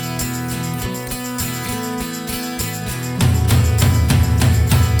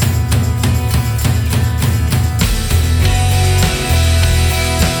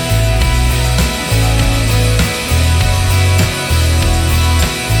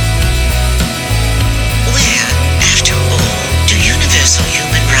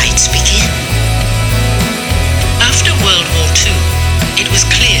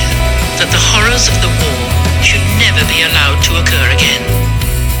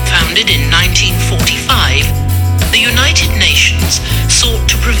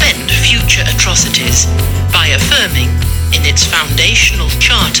its foundational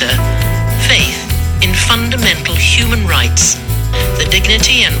charter, faith in fundamental human rights, the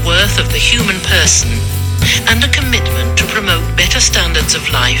dignity and worth of the human person, and a commitment to promote better standards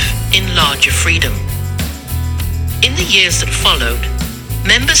of life in larger freedom. In the years that followed,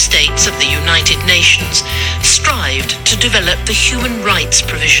 member states of the United Nations strived to develop the human rights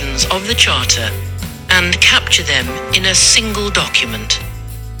provisions of the Charter and capture them in a single document.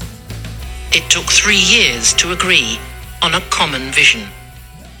 It took 3 years to agree on a common vision.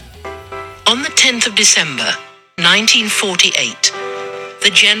 On the 10th of December, 1948, the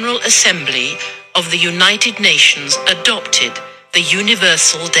General Assembly of the United Nations adopted the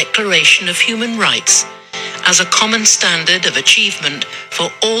Universal Declaration of Human Rights as a common standard of achievement for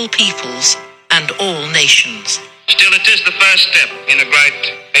all peoples and all nations. Still, it is the first step in a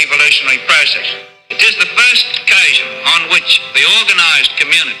great evolutionary process. It is the first occasion on which the organized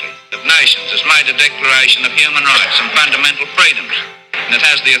community of nations has made a declaration of human rights and fundamental freedoms, and it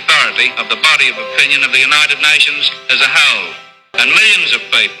has the authority of the body of opinion of the United Nations as a whole. And millions of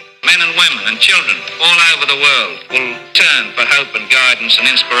people, men and women and children all over the world, will turn for hope and guidance and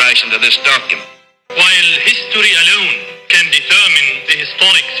inspiration to this document. While history alone can determine the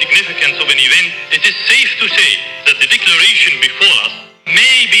historic significance of an event, it is safe to say that the declaration before us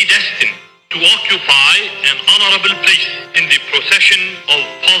may be destined to occupy an honorable place in the procession of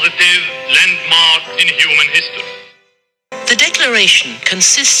positive landmarks in human history. The Declaration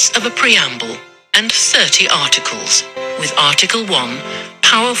consists of a preamble and 30 articles, with Article 1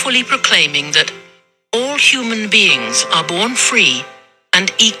 powerfully proclaiming that all human beings are born free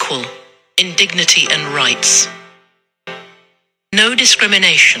and equal in dignity and rights. No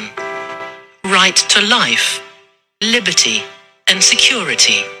discrimination, right to life, liberty and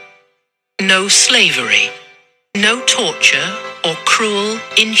security. No slavery, no torture or cruel,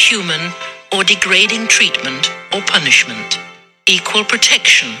 inhuman or degrading treatment or punishment. Equal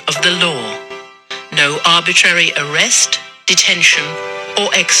protection of the law. No arbitrary arrest, detention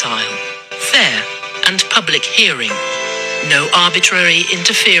or exile. Fair and public hearing. No arbitrary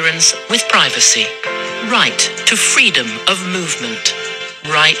interference with privacy. Right to freedom of movement.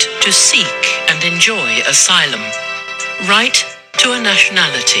 Right to seek and enjoy asylum. Right to a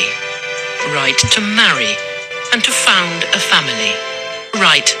nationality. Right to marry and to found a family.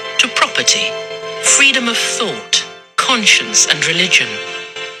 Right to property. Freedom of thought, conscience and religion.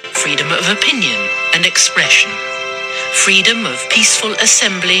 Freedom of opinion and expression. Freedom of peaceful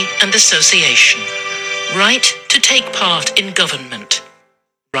assembly and association. Right to take part in government.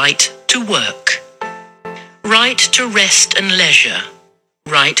 Right to work. Right to rest and leisure.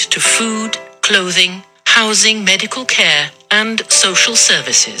 Right to food, clothing, housing, medical care and social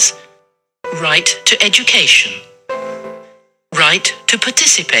services. Right to education. Right to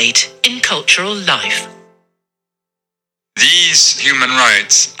participate in cultural life. These human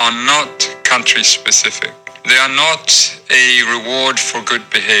rights are not country-specific. They are not a reward for good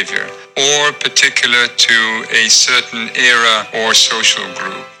behavior or particular to a certain era or social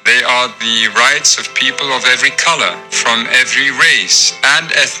group. They are the rights of people of every color, from every race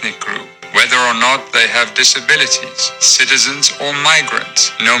and ethnic group, whether or not they have disabilities, citizens or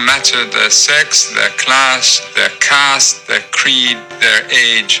migrants, no matter their sex, their class, their caste, their creed, their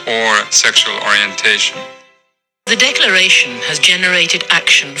age, or sexual orientation. The Declaration has generated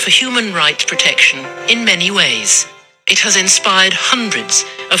action for human rights protection in many ways. It has inspired hundreds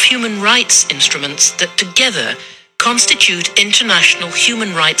of human rights instruments that together constitute international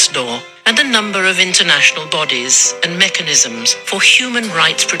human rights law and a number of international bodies and mechanisms for human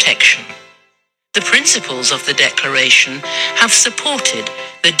rights protection. The principles of the Declaration have supported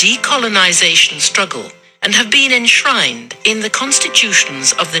the decolonization struggle and have been enshrined in the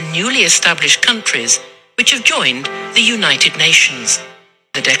constitutions of the newly established countries which have joined the United Nations.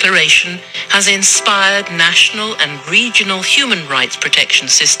 The Declaration has inspired national and regional human rights protection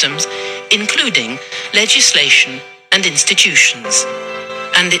systems, including legislation and institutions.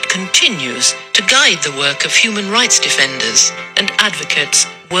 And it continues to guide the work of human rights defenders and advocates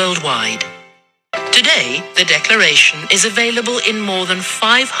worldwide. Today, the Declaration is available in more than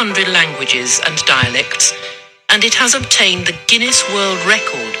 500 languages and dialects, and it has obtained the Guinness World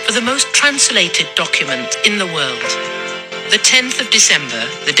Record for the most translated document in the world. The 10th of December,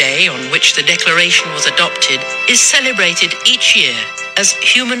 the day on which the Declaration was adopted, is celebrated each year as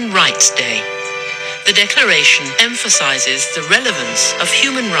Human Rights Day. The Declaration emphasizes the relevance of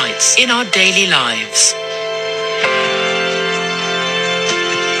human rights in our daily lives.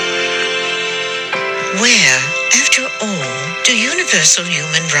 Where, after all, do universal universal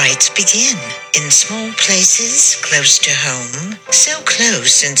human rights begin? In small places close to home, so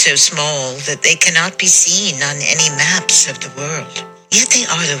close and so small that they cannot be seen on any maps of the world. Yet they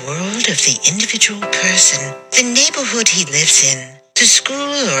are the world of the individual person, the neighborhood he lives in, the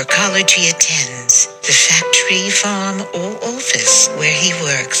school or college he attends, the factory, farm, or office where he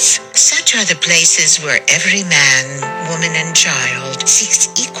works. Such are the places where every man, woman, and child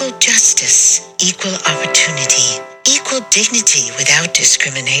seeks equal justice, equal opportunity, equal dignity without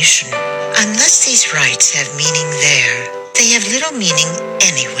discrimination. Unless these rights have meaning there, they have little meaning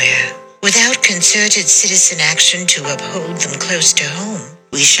anywhere. Without concerted citizen action to uphold them close to home,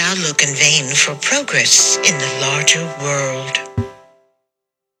 we shall look in vain for progress in the larger world.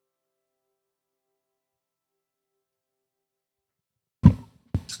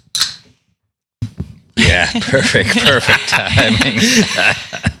 Yeah, perfect timing.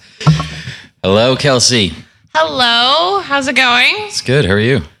 Hello, Kelsey. Hello, how's it going? It's good. How are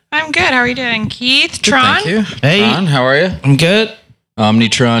you? I'm good. How are you doing, Keith? Tron? Thank you. Hey. Tron, how are you? I'm good.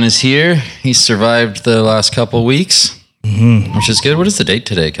 Omnitron is here. He survived the last couple weeks, which is good. What is the date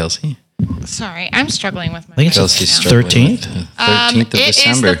today, Kelsey? Sorry, I'm struggling with my I think it's Kelsey's notes now. struggling 13th? with the 13th of It is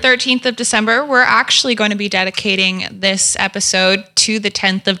December. the 13th of December. We're actually going to be dedicating this episode to the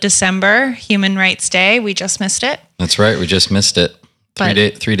 10th of December, Human Rights Day. We just missed it. That's right. We just missed it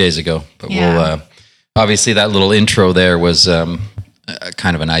But- 3 days ago. But Yeah. we'll obviously that little intro there was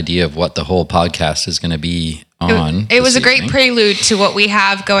kind of an idea of what the whole podcast is going to be on. It was this a great evening. prelude to what we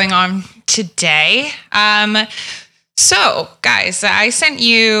have going on today. So, guys, I sent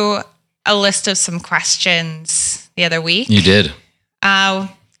you a list of some questions the other week. You did.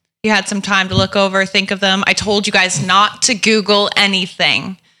 You had some time to look over, think of them. I told you guys not to Google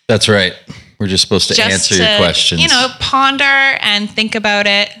anything. That's right. We're just supposed to Just answer to, your questions. ponder and think about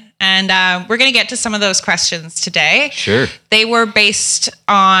it. And we're going to get to some of those questions today. Sure. They were based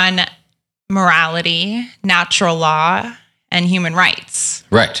on morality, natural law, and human rights.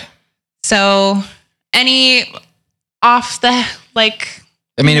 Right. So, any off the,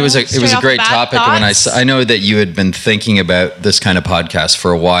 I mean, it was a straight off the great bat topic. When thoughts? I know that you had been thinking about this kind of podcast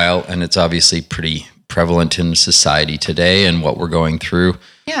for a while, and it's obviously pretty prevalent in society today and what we're going through.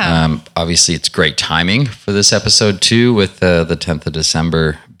 Yeah. Obviously, it's great timing for this episode too, with the 10th of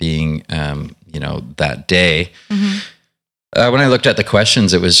December being, that day. Mm-hmm. When I looked at the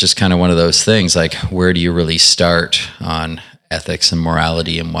questions, it was just kind of one of those things like, where do you really start on ethics and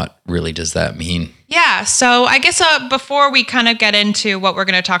morality, and what really does that mean? Yeah. So I guess before we kind of get into what we're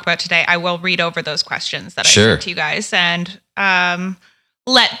going to talk about today, I will read over those questions that I Sure. sent to you guys and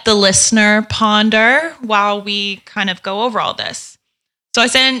let the listener ponder while we kind of go over all this. So I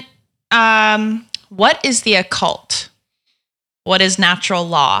sent, what is the occult? What is natural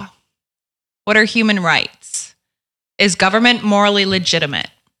law? What are human rights? Is government morally legitimate?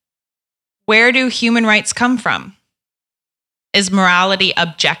 Where do human rights come from? Is morality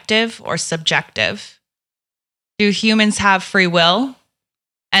objective or subjective? Do humans have free will?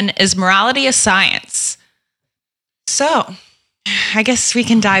 And is morality a science? So, I guess we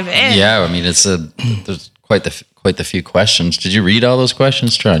can dive in. Yeah, I mean, there's quite the few questions. Did you read all those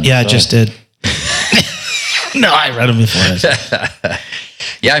questions, Tron? Yeah, I just did. No, I read them before.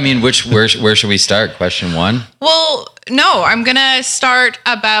 Yeah, I mean, where should we start? Question one. Well, no, I'm going to start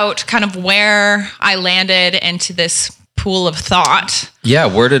about kind of where I landed into this pool of thought. Yeah,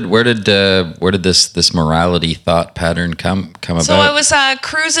 where did this morality thought pattern come about? So I was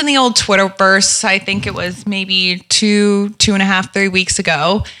cruising the old Twitterverse. I think it was maybe 2.5, 3 weeks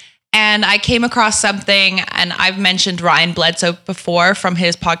ago. And I came across something, and I've mentioned Ryan Bledsoe before from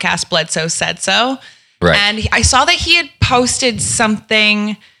his podcast, Bledsoe Said So. Right. And I saw that he had posted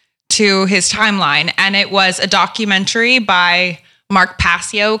something to his timeline, and it was a documentary by Mark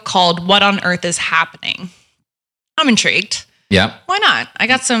Passio called What on Earth is Happening? I'm intrigued. Yeah. Why not? I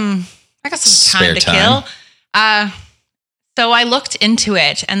got some Spare time to time. kill. So I looked into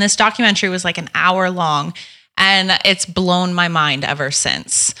it, and this documentary was like an hour long, and it's blown my mind ever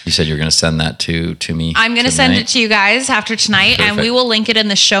since. You said you were going to send that to me. I'm going to send it to you guys after tonight, and we Perfect. will link it in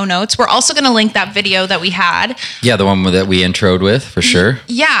the show notes. We're also going to link that video that we had. Yeah, the one that we introed with, for sure.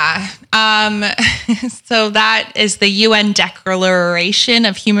 Yeah. So that is the UN Declaration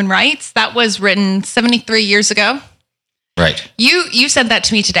of Human Rights. That was written 73 years ago. Right. You said that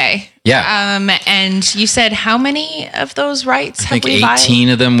to me today. Yeah. And you said how many of those rights I have think we 18 violated?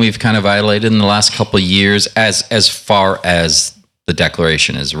 of them we've kind of violated in the last couple of years as far as the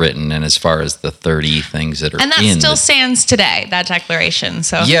Declaration is written, and as far as the 30 things that are And that in still the, stands today, that Declaration.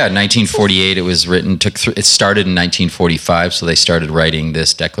 So yeah, 1948 it was written. It started in 1945, so they started writing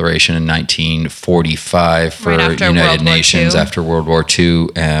this Declaration in 1945 for Right after United World War Nations II. after World War II.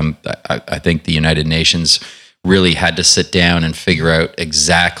 I think the United Nations really had to sit down and figure out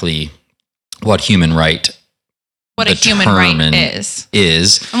exactly what human right, what a the human term right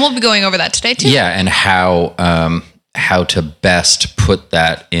is. And we'll be going over that today too. Yeah, and how to best put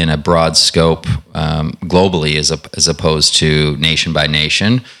that in a broad scope globally as opposed to nation by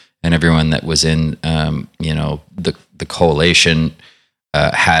nation. And everyone that was in the coalition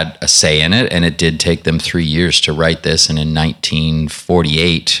had a say in it, and it did take them 3 years to write this. And in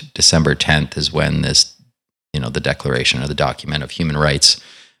 1948, December 10th is when this, the Declaration or the Document of Human Rights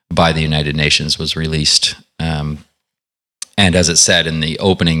by the United Nations was released. And as it said in the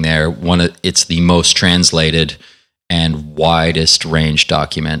opening there, it's the most translated and widest range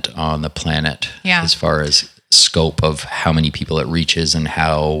document on the planet as far as scope of how many people it reaches and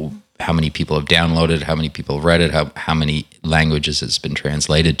how many people have downloaded, how many people have read it, how many languages it's been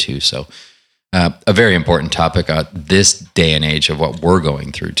translated to. So a very important topic this day and age of what we're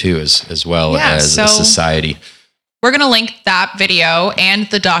going through too, as well as a society. We're going to link that video and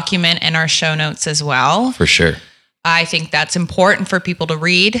the document in our show notes as well. For sure. I think that's important for people to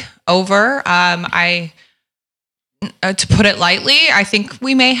read over. To put it lightly, I think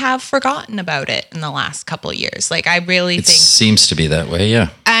we may have forgotten about it in the last couple of years. Like, I really think... It seems to be that way, yeah.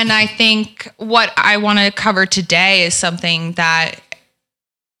 And I think what I want to cover today is something that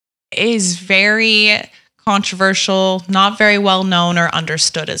is very controversial, not very well known or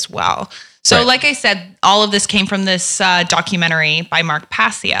understood as well. So like I said, all of this came from this documentary by Mark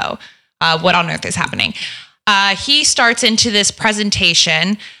Passio, What on Earth is Happening? He starts into this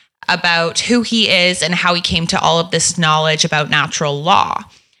presentation about who he is and how he came to all of this knowledge about natural law.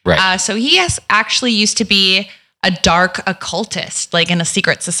 Right. So he actually used to be a dark occultist, like in a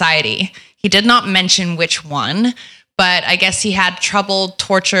secret society. He did not mention which one, but I guess he had troubled,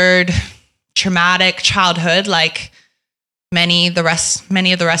 tortured, traumatic childhood, like many of the rest of us.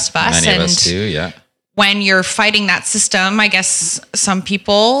 Many of us do, yeah. When you're fighting that system, I guess some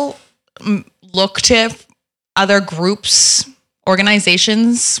people look to other groups,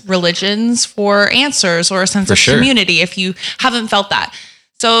 organizations, religions for answers or a sense of community if you haven't felt that.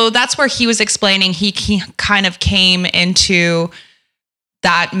 So that's where he was explaining he kind of came into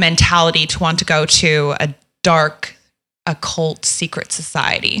that mentality to want to go to a dark, occult, secret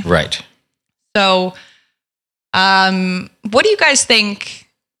society. Right. So what do you guys think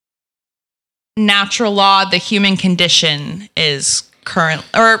natural law, the human condition is current,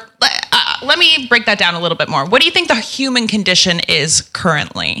 or let me break that down a little bit more. What do you think the human condition is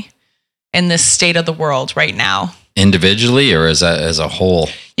currently in this state of the world right now? Individually or as a whole?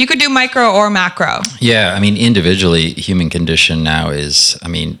 You could do micro or macro. Yeah, I mean, individually, human condition now is,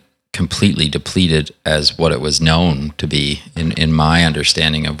 completely depleted as what it was known to be in my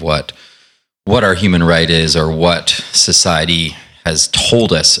understanding of what our human right is, or what society has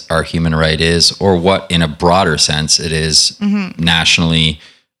told us our human right is, or what in a broader sense it is nationally,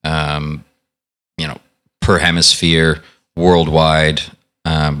 per hemisphere, worldwide,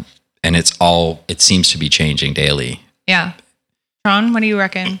 and it seems to be changing daily. Yeah. Tron, what do you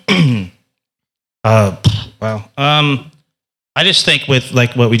reckon? Wow. I just think with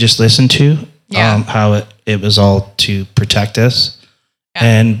like what we just listened to, how it was all to protect us,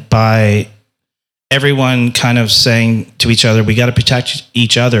 and by everyone kind of saying to each other, we got to protect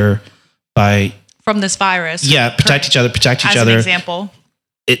each other from this virus. Yeah, protect each other. As an example.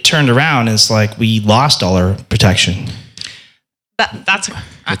 It turned around and it's like we lost all our protection. That's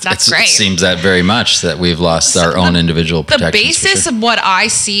great. It seems that very much that we've lost our own individual protections. The basis of what I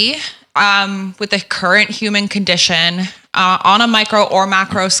see with the current human condition on a micro or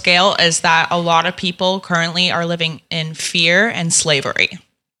macro scale is that a lot of people currently are living in fear and slavery.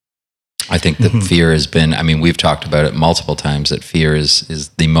 I think that fear has been, we've talked about it multiple times, that fear is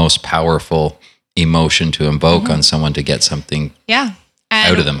the most powerful emotion to invoke on someone to get something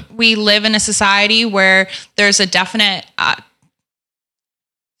out of them. We live in a society where there's a definite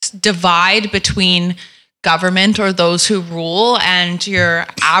divide between government or those who rule and your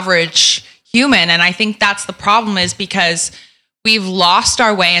average human. And I think that's the problem, is because we've lost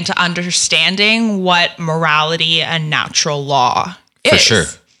our way into understanding what morality and natural law is. For sure.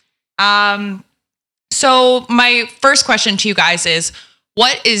 So my first question to you guys is,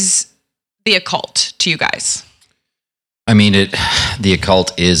 what is the occult to you guys? The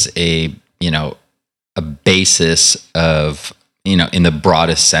occult is a basis of, in the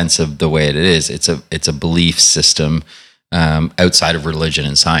broadest sense of the way it is. It's a belief system outside of religion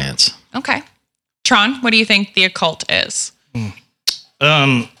and science. Okay. Tron, what do you think the occult is?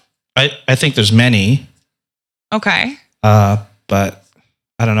 I think there's many, Okay. but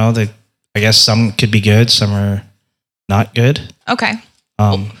I don't know. I guess some could be good, some are not good. Okay.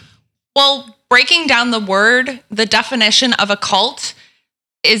 Well, breaking down the definition of occult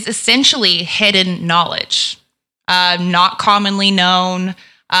is essentially hidden knowledge, not commonly known,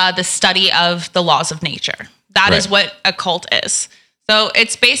 the study of the laws of nature. That is what occult is. So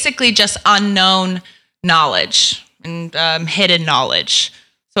it's basically just unknown knowledge and hidden knowledge.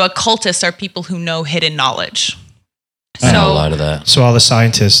 So occultists are people who know hidden knowledge. I know a lot of that. So all the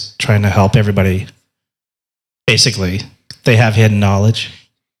scientists trying to help everybody, basically, they have hidden knowledge.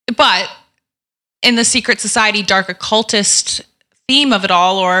 But in the secret society, dark occultist theme of it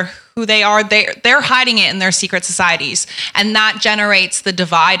all, or who they are, they're hiding it in their secret societies. And that generates the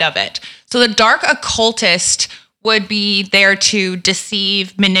divide of it. So the dark occultist would be there to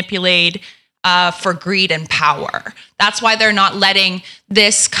deceive, manipulate, for greed and power. That's why they're not letting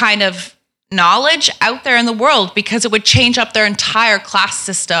this kind of knowledge out there in the world, because it would change up their entire class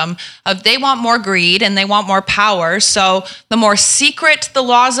system of they want more greed and they want more power. So the more secret the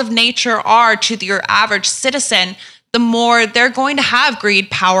laws of nature are to your average citizen, the more they're going to have greed,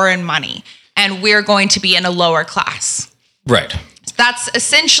 power, and money. And we're going to be in a lower class. Right. That's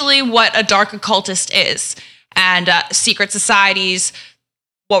essentially what a dark occultist is. And secret societies,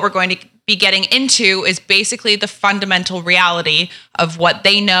 what we're going to be getting into is basically the fundamental reality of what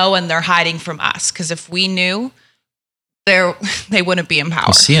they know and they're hiding from us. Because if we knew, they wouldn't be in power.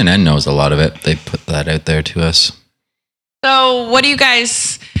 Well, CNN knows a lot of it. They put that out there to us. So what do you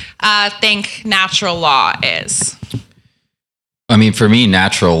guys think natural law is? I mean, for me,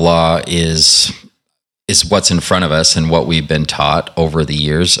 natural law is what's in front of us and what we've been taught over the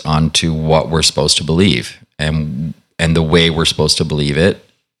years onto what we're supposed to believe and the way we're supposed to believe it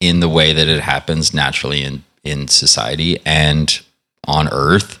in the way that it happens naturally in society and on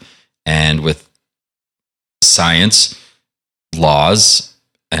Earth, and with science, laws,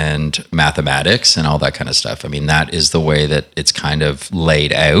 and mathematics and all that kind of stuff. I mean, that is the way that it's kind of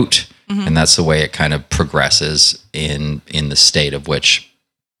laid out, and that's the way it kind of progresses in the state of which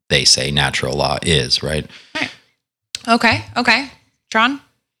they say natural law is, right? Okay. Tron?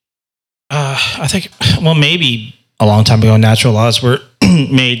 I think, well, maybe a long time ago, natural laws were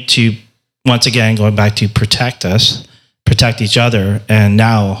made to, once again, going back to protect us, protect each other. And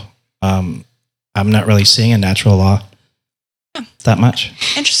now I'm not really seeing a natural law that much.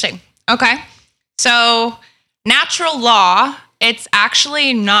 Interesting. Okay. So natural law, it's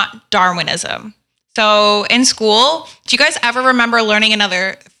actually not Darwinism. So in school, do you guys ever remember learning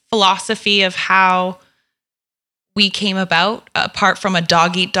another philosophy of how we came about apart from a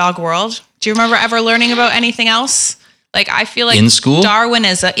dog-eat-dog world? Do you remember ever learning about anything else? Like, I feel like in school,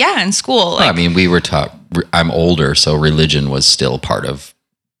 Darwinism. Yeah, in school. Like, I mean, we were taught. I'm older, so religion was still part of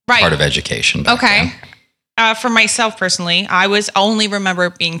education. Back then. For myself personally, I only remember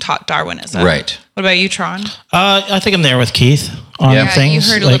being taught Darwinism. Right. What about you, Tron? I think I'm there with Keith on things.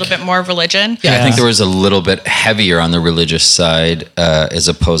 You heard a little bit more of religion. Yeah, I think there was a little bit heavier on the religious side as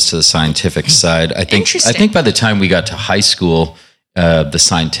opposed to the scientific side. I think by the time we got to high school, the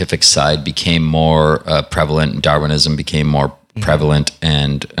scientific side became more prevalent. Darwinism became more prevalent,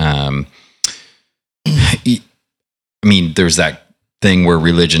 and I mean, there's that thing where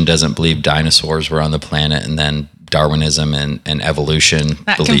religion doesn't believe dinosaurs were on the planet, and then Darwinism and evolution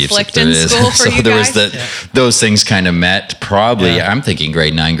that believes conflict that there in is. school for so you there guys? was those things kind of met probably. I'm thinking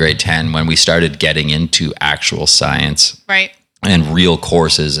grade 9, grade 10 when we started getting into actual science, right? And real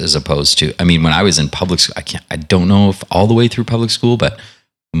courses, as opposed to, I mean, when I was in public school, I don't know if all the way through public school, but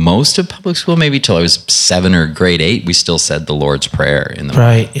most of public school, maybe till I was 7 or grade 8, we still said the Lord's Prayer in the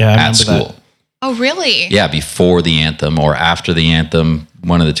I at school. That. Oh, really? Yeah, before the anthem or after the anthem,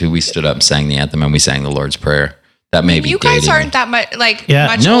 one of the two, we stood up and sang the anthem, and we sang the Lord's Prayer. That may be you guys dating. aren't that much much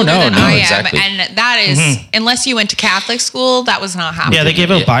No, older than I am, exactly. and that is unless you went to Catholic school, that was not happening. Yeah, they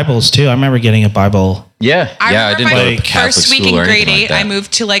gave out Bibles too. I remember getting a Bible. Yeah, I didn't go to Catholic first week school in or grade anything 8, like I that.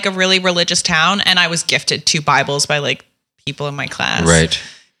 moved to like a really religious town, and I was gifted 2 Bibles by like people in my class. Right.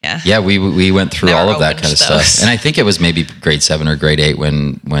 Yeah, we went through Never all of that opened kind of those. stuff, and I think it was maybe grade 7 or grade 8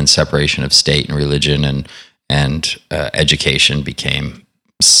 when separation of state and religion and education became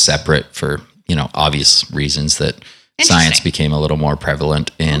separate for obvious reasons, that science became a little more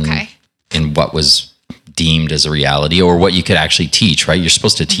prevalent in what was deemed as a reality or what you could actually teach. Right, you're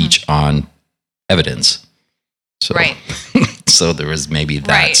supposed to teach on evidence. So, right. So there was maybe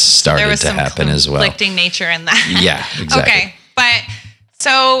that started to happen as well. Conflicting nature in that. Yeah, exactly. Okay, but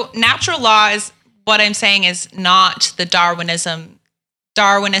so natural law is what I'm saying is not the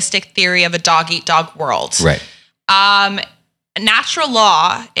Darwinistic theory of a dog-eat-dog world. Right. Natural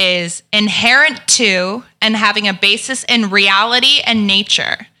law is inherent to and having a basis in reality and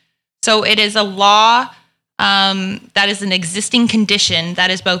nature. So it is a law that is an existing condition that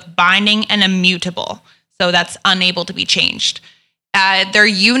is both binding and immutable. So that's unable to be changed. They're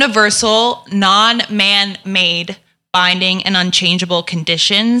universal, non-man-made, binding and unchangeable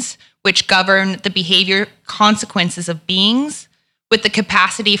conditions which govern the behavior consequences of beings with the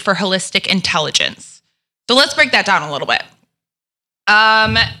capacity for holistic intelligence. So let's break that down a little bit.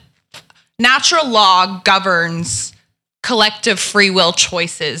 Natural law governs collective free will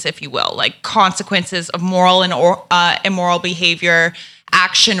choices, if you will, like consequences of moral and immoral behavior,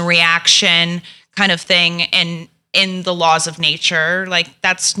 action, reaction kind of thing in the laws of nature. Like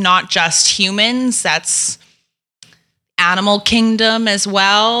that's not just humans, that's animal kingdom as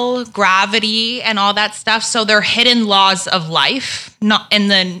well, gravity and all that stuff. So they're hidden laws of life, not in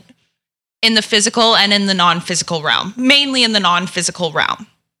the physical and in the non-physical realm, mainly in the non-physical realm.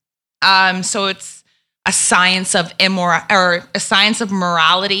 So it's a science of a science of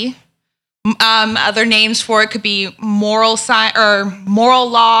morality. Other names for it could be moral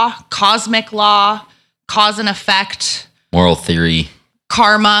law, cosmic law, cause and effect, Moral theory.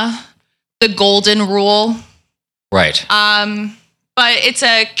 karma, the golden rule. Right. But it's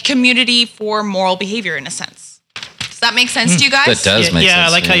a community for moral behavior in a sense. Does that make sense to you guys? That does make sense. Yeah, I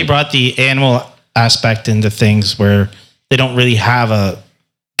like to how me. you brought the animal aspect into things where they don't really have a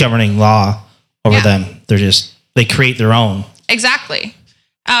governing law over them. They create their own Exactly.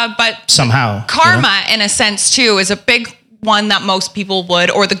 But somehow. karma, in a sense, too, is a big one that most people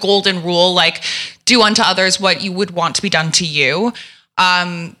would, or the golden rule, like do unto others what you would want to be done to you.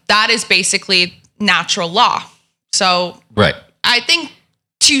 That is basically natural law. So Right. I think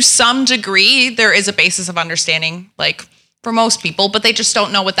to some degree, there is a basis of understanding, like for most people, but they just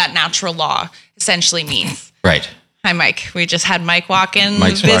don't know what that natural law essentially means. Right. Hi, Mike. We just had Mike walk in.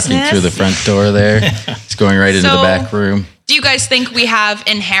 Mike's business. walking through the front door there. He's going right into the So- back room. Do you guys think we have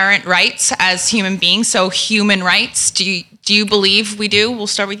inherent rights as human beings? So human rights, do you believe we do? We'll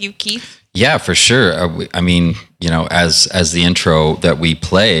start with you, Keith. Yeah, for sure. I mean, as the intro that we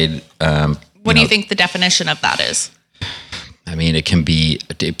played. What do you think the definition of that is? I mean, it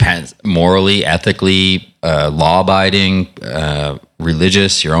depends morally, ethically, law-abiding,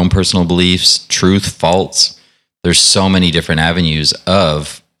 religious, your own personal beliefs, truth, false. There's so many different avenues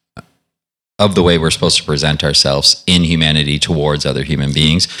of the way we're supposed to present ourselves in humanity towards other human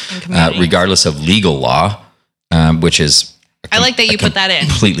beings, regardless of legal law, which is I like that you put that in.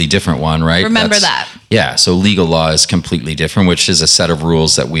 completely different one, right? Remember that. Yeah. So legal law is completely different, which is a set of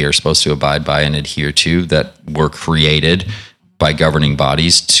rules that we are supposed to abide by and adhere to that were created by governing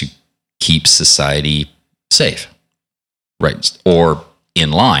bodies to keep society safe, right? Or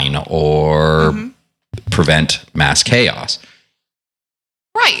in line, or prevent mass chaos.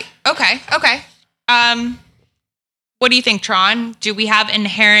 Right. Okay. What do you think, Tron? Do we have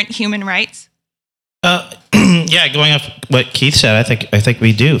inherent human rights? Yeah, going off what Keith said, I think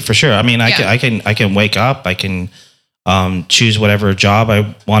we do for sure. I mean, I can wake up, I can choose whatever job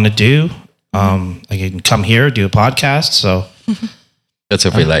I want to do. I can come here, do a podcast. So That's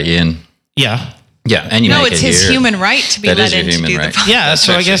if we let you in. yeah, Yeah, and you No, make it's it his here. human right to be That let is your in to human do right. the podcast. yeah.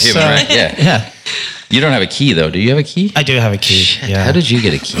 So I That's your guess human right, yeah. yeah, You don't have a key though. Do you have a key? I do have a key. Yeah, How did you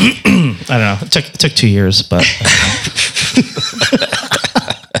get a key? I don't know. It took 2 years, but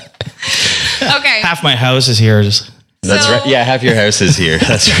Okay. half my house is here. That's So- right. Yeah, half your house is here.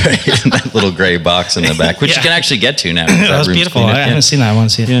 That's right. In that little gray box in the back, which you Yeah. can actually get to now. That was beautiful. I haven't seen that. I want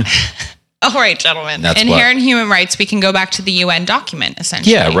to see it. All right, gentlemen. That's Inherent human rights. We can go back to the UN document,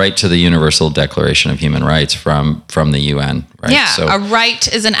 essentially. Yeah, right to the Universal Declaration of Human Rights from the UN. Right. Yeah, So a right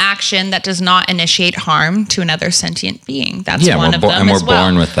is an action that does not initiate harm to another sentient being. That's yeah, one of them and we're as well.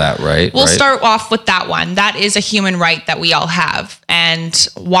 born with that, right? We'll right? start off with that one. That is a human right that we all have. And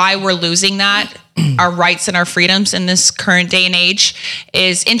why we're losing that, our rights and our freedoms in this current day and age,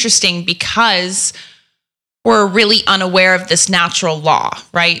 is interesting because we're really unaware of this natural law,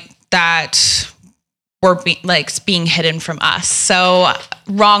 right? That it's being hidden from us. So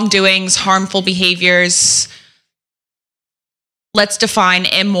wrongdoings, harmful behaviors. Let's define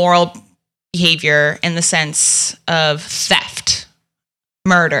immoral behavior in the sense of theft,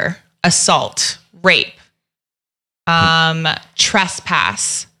 murder, assault, rape,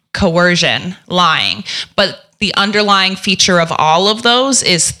 trespass, coercion, lying. But the underlying feature of all of those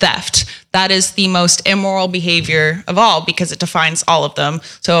is theft. That is the most immoral behavior of all because it defines all of them.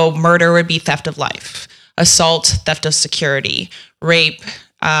 So murder would be theft of life, assault, theft of security, rape,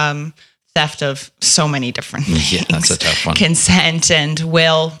 theft of so many different things. Yeah, that's a tough one. Consent and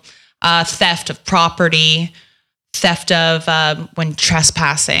will, theft of property, theft of when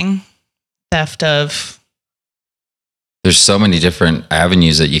trespassing, theft of... There's so many different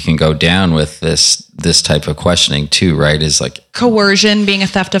avenues that you can go down with this type of questioning too, right? Is like coercion being a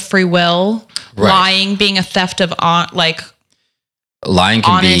theft of free will, right. Lying being a theft of lying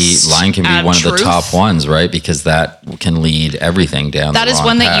can be one of the truth. top ones, right? Because that can lead everything down. That the is wrong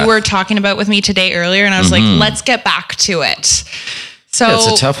one path. that you were talking about with me today earlier, and I was like, let's get back to it. So yeah, it's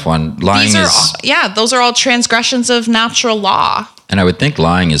a tough one. Lying those are all transgressions of natural law. And I would think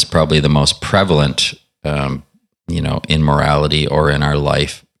lying is probably the most prevalent, immorality or in our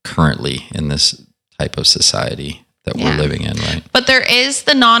life currently in this type of society that we're living in, right? But there is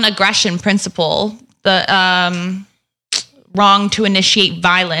the non-aggression principle, the wrong to initiate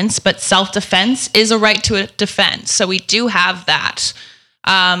violence, but self-defense is a right to a defense. So we do have that.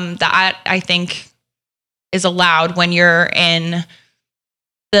 That I think is allowed when you're in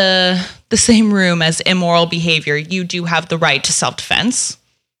the same room as immoral behavior. You do have the right to self-defense.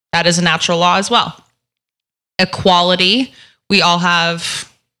 That is a natural law as well. Equality, we all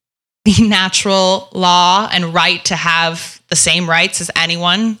have the natural law and right to have the same rights as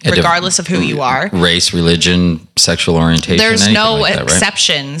anyone, regardless of who you are. Race, religion, sexual orientation. There's no like that,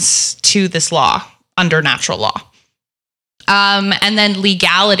 exceptions to this law under natural law. And then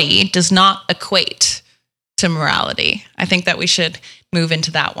legality does not equate to morality. I think that we should move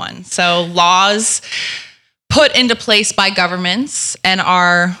into that one. So laws put into place by governments and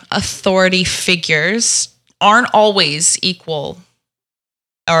our authority figures aren't always equal,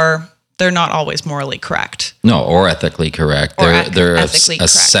 or they're not always morally correct. No, or ethically correct. They're a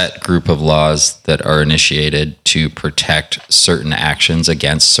set group of laws that are initiated to protect certain actions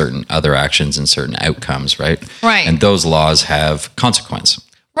against certain other actions and certain outcomes, right? Right. And those laws have consequence.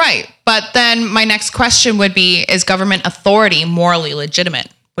 Right. But then my next question would be, is government authority morally legitimate?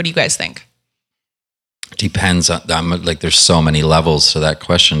 What do you guys think? Depends on, there's so many levels to that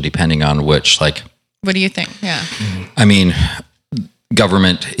question, depending on which, what do you think? Yeah. I mean,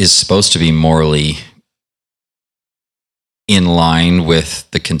 government is supposed to be morally in line with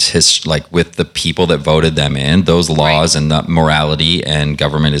with the people that voted them in. Those laws and the morality, and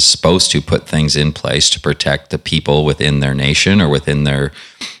government is supposed to put things in place to protect the people within their nation or within their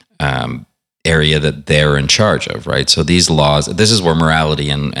area that they're in charge of, right? So these laws, this is where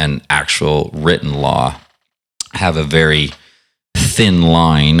morality and actual written law have a very thin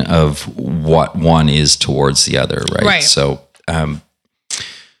line of what one is towards the other, right? So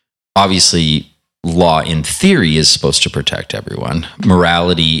obviously law in theory is supposed to protect everyone.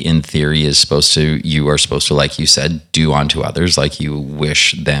 Morality in theory is you are supposed to, like you said, do unto others like you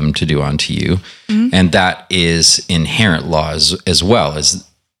wish them to do unto you. Mm-hmm. And that is inherent law as well, as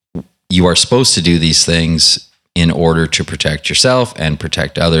you are supposed to do these things in order to protect yourself and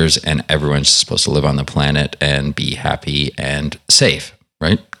protect others, and everyone's supposed to live on the planet and be happy and safe,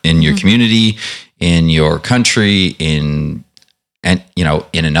 right? In your community, in your country, in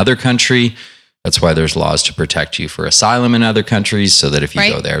another country. That's why there's laws to protect you for asylum in other countries, so that if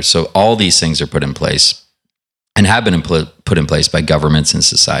you go there. So all these things are put in place and have been put in place by governments and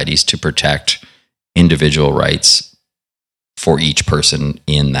societies to protect individual rights for each person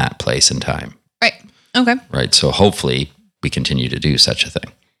in that place and time. Right. Okay. Right. So hopefully we continue to do such a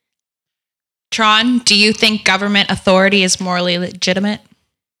thing. Tron, do you think government authority is morally legitimate?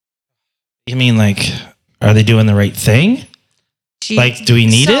 You mean are they doing the right thing? Do we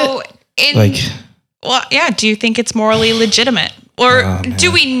need it? Do you think it's morally legitimate? Or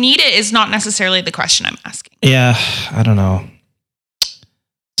do we need it is not necessarily the question I'm asking. Yeah, I don't know.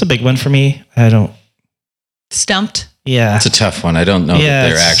 It's a big one for me. I don't... Stumped? Yeah. It's a tough one. I don't know that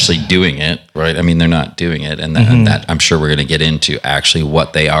they're actually doing it, right? I mean, they're not doing it. And that I'm sure we're going to get into actually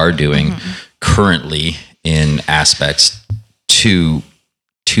what they are doing currently in aspects to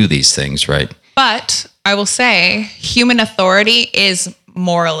these things, right? But I will say human authority is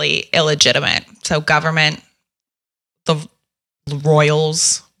morally illegitimate. So government, the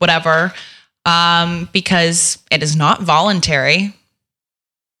royals, whatever, because it is not voluntary.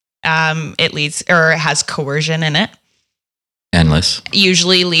 It has coercion in it. Endless.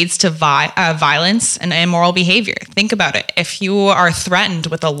 Usually leads to violence and immoral behavior. Think about it. If you are threatened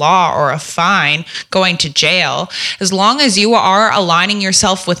with a law or a fine, going to jail, as long as you are aligning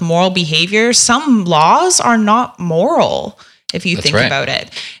yourself with moral behavior, some laws are not moral, if you think about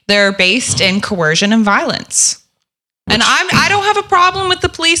it. They're based in coercion and violence. And I don't have a problem with the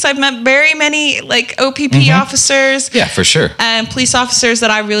police. I've met very many like OPP officers. Yeah, for sure. And police officers that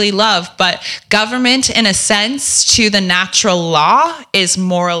I really love. But government, in a sense, to the natural law is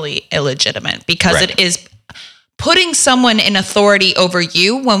morally illegitimate because it is putting someone in authority over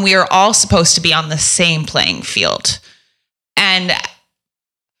you when we are all supposed to be on the same playing field. And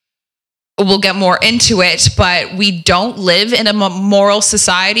we'll get more into it, but we don't live in a moral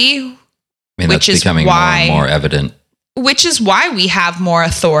society, I mean, that's becoming more and more evident. Which is why we have more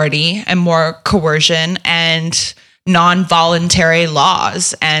authority and more coercion and non-voluntary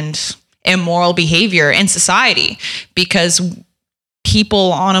laws and immoral behavior in society, because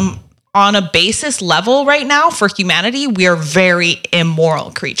people on a basis level right now for humanity, we are very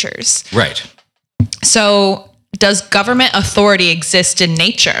immoral creatures. Right. So does government authority exist in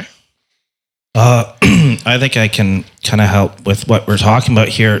nature? I think I can kind of help with what we're talking about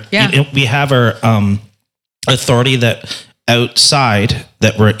here. Yeah. We have our authority that outside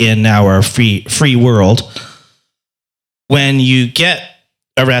that we're in now, our free world. When you get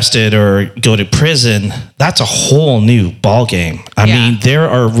arrested or go to prison, that's a whole new ball game. I mean, there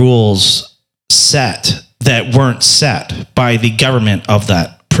are rules set that weren't set by the government of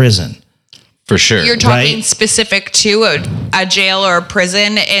that prison. For sure. You're talking specific to a jail or a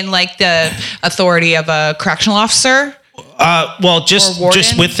prison in like the authority of a correctional officer? Well, just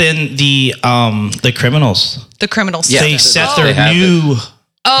within the criminals. The criminal system. They set They their new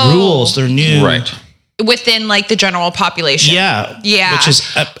rules, their new... Right. Within like the general population. Yeah. Yeah. Which is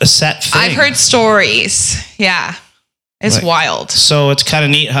a set thing. I've heard stories. Yeah. It's wild. So it's kind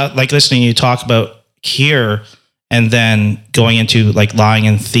of neat how, like, listening you talk about here and then going into like lying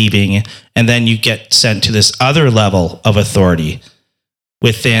and thieving, and then you get sent to this other level of authority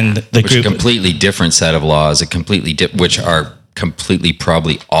within the group. A completely different set of laws, which are completely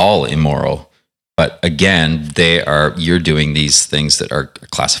probably all immoral. But again, you're doing these things that are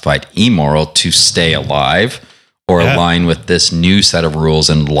classified immoral to stay alive or align with this new set of rules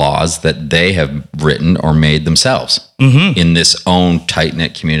and laws that they have written or made themselves in this own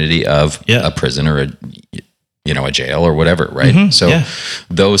tight-knit community of a prison or a jail or whatever, right? So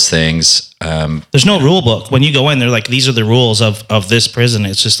those things... there's no rule book. When you go in, they're like, these are the rules of this prison.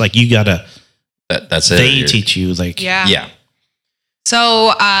 It's just like, you got to... That's it. They teach you, like... Yeah.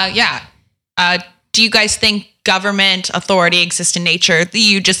 So, do you guys think government authority exists in nature?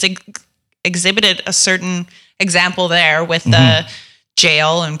 You just exhibited a certain example there with the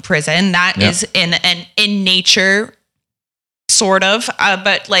jail and prison. That is in nature, sort of,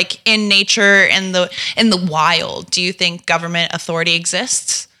 but like in nature and in the wild. Do you think government authority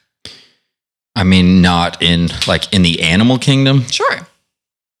exists? I mean, not in the animal kingdom. Sure.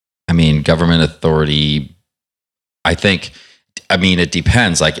 I mean, government authority, it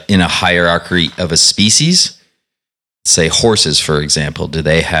depends. Like in a hierarchy of a species, say horses, for example, do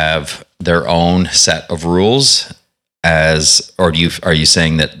they have their own set of rules are you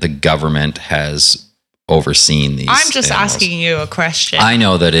saying that the government has overseen these? I'm just animals? asking you a question. I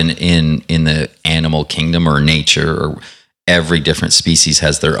know that in the animal kingdom or nature, or every different species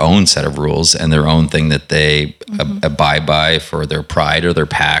has their own set of rules and their own thing that they abide by for their pride or their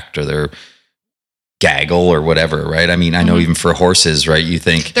pact or their gaggle or whatever, right? I mean, I know even for horses, right? You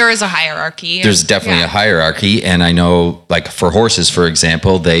think there is a hierarchy. There's definitely a hierarchy, and I know, like for horses, for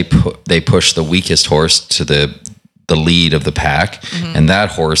example, they push the weakest horse to the lead of the pack, and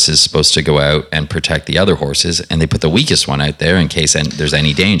that horse is supposed to go out and protect the other horses, and they put the weakest one out there in case there's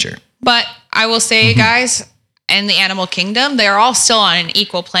any danger. But I will say, guys, in the animal kingdom, they're all still on an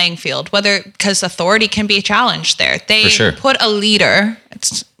equal playing field, because authority can be challenged there. They put a leader.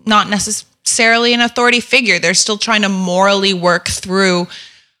 It's not necessarily an authority figure. They're still trying to morally work through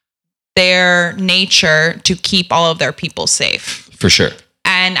their nature to keep all of their people safe. For sure.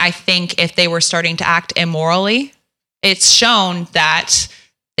 And I think if they were starting to act immorally, it's shown that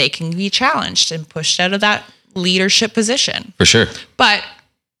they can be challenged and pushed out of that leadership position. For sure. But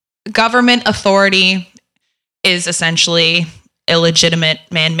government authority is essentially illegitimate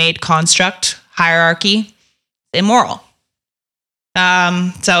man-made construct, hierarchy, immoral. So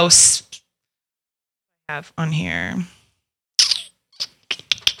I have on here.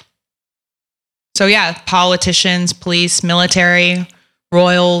 So yeah, politicians, police, military,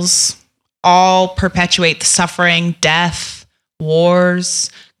 royals, all perpetuate the suffering, death,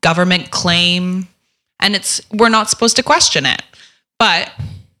 wars, government claim, and we're not supposed to question it. But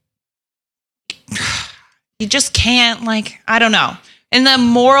you just can't, I don't know. In the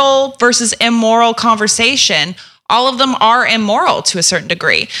moral versus immoral conversation, all of them are immoral to a certain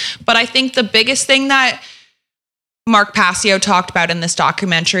degree. But I think the biggest thing that Mark Passio talked about in this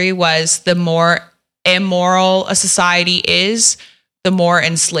documentary was the more immoral a society is, the more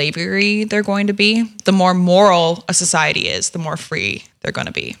in slavery they're going to be. The more moral a society is, the more free they're going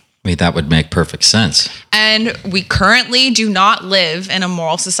to be. I mean, that would make perfect sense. And we currently do not live in a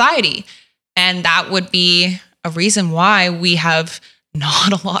moral society. And that would be a reason why we have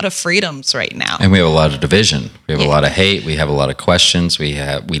not a lot of freedoms right now. And we have a lot of division. We have a lot of hate. We have a lot of questions. We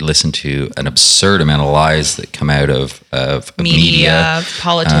listen to an absurd amount of lies that come out of media,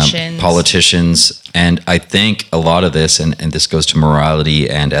 politicians. And I think a lot of this, and this goes to morality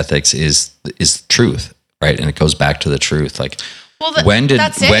and ethics, is truth, right? And it goes back to the truth. Like, when did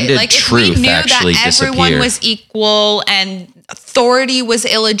truth actually disappear? Everyone was equal and authority was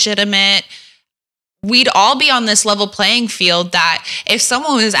illegitimate, we'd all be on this level playing field that if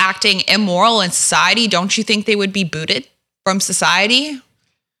someone was acting immoral in society, don't you think they would be booted from society?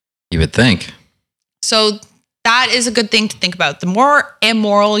 You would think. So that is a good thing to think about. The more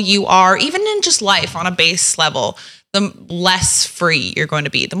immoral you are, even in just life on a base level, the less free you're going to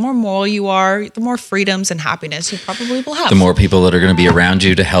be. The more moral you are, the more freedoms and happiness you probably will have. The more people that are going to be around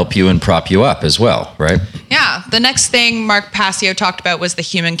you to help you and prop you up as well, right? Yeah. The next thing Mark Passio talked about was the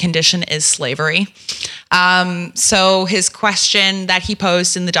human condition is slavery. So his question that he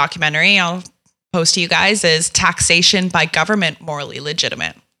posed in the documentary, I'll post to you guys, is taxation by government morally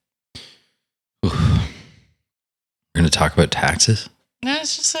legitimate? We're going to talk about taxes? No,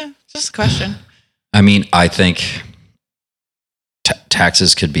 it's just a question. I mean, I think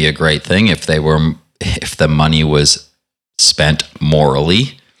taxes could be a great thing if the money was spent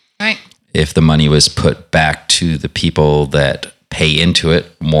morally. Right. If the money was put back to the people that pay into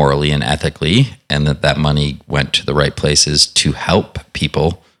it morally and ethically, and that money went to the right places to help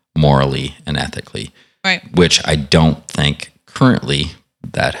people morally and ethically. Right. Which I don't think currently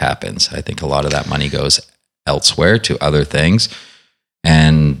that happens. I think a lot of that money goes elsewhere to other things,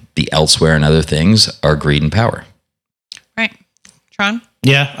 and the elsewhere and other things are greed and power. Right. Tron?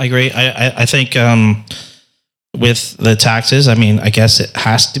 Yeah, I agree. I think with the taxes, I mean, I guess it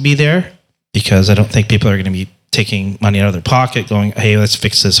has to be there because I don't think people are going to be taking money out of their pocket going, hey, let's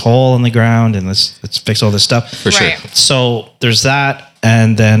fix this hole in the ground and let's fix all this stuff. For sure. So there's that.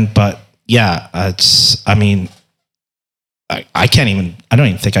 And then, but yeah, I mean, I don't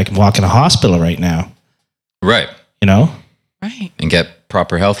even think I can walk in a hospital right now. Right. You know? Right. And get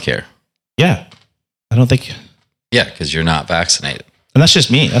proper health care. Yeah. I don't think. Yeah, because you're not vaccinated. And that's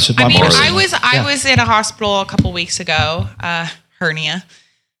just me. That's just my I was in a hospital a couple weeks ago, hernia,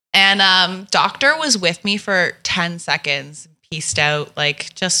 and doctor was with me for 10 seconds, pieced out,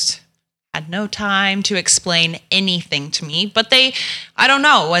 like just had no time to explain anything to me. But I don't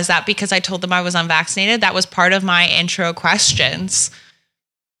know, was that because I told them I was unvaccinated? That was part of my intro questions.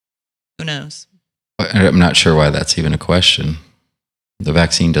 Who knows? I'm not sure why that's even a question. The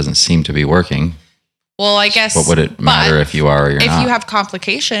vaccine doesn't seem to be working. Well, I guess. What would it matter if you are or you're not? If you have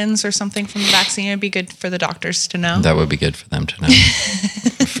complications or something from the vaccine, it'd be good for the doctors to know. That would be good for them to know.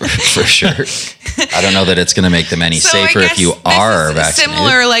 for sure. I don't know that it's going to make them any safer if you are vaccinated.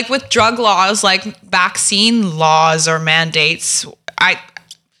 Similar, like with drug laws, like vaccine laws or mandates.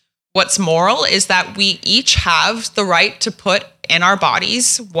 What's moral is that we each have the right to put in our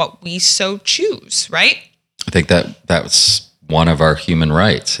bodies what we so choose, right? I think that's one of our human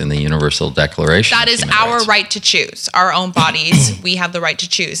rights in the Universal Declaration. That is our right to choose our own bodies. We have the right to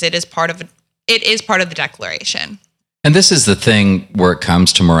choose. It is part of the Declaration. And this is the thing where it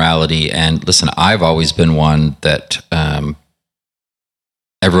comes to morality. And listen, I've always been one that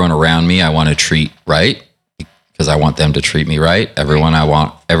everyone around me I want to treat right because I want them to treat me right. Everyone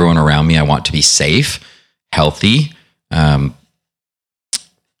around me I want to be safe, healthy,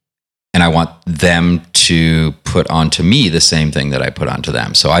 and I want them to put onto me the same thing that I put onto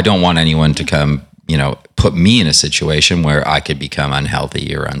them. So I don't want anyone to come, put me in a situation where I could become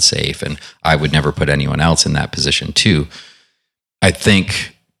unhealthy or unsafe. And I would never put anyone else in that position too. I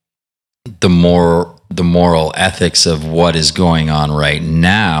think the moral ethics of what is going on right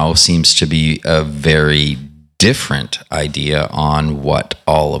now seems to be a very different idea on what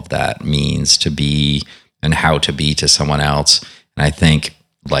all of that means to be and how to be to someone else. And I think,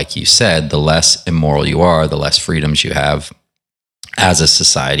 like you said, the less immoral you are, the less freedoms you have as a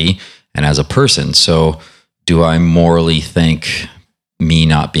society and as a person. So do I morally think me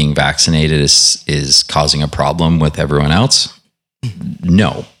not being vaccinated is causing a problem with everyone else?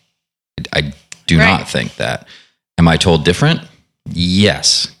 No, I do not think that. Am I told different?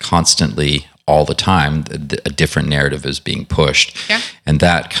 Yes, constantly, all the time, a different narrative is being pushed. Yeah. And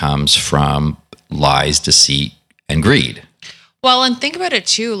that comes from lies, deceit, and greed. Well, and think about it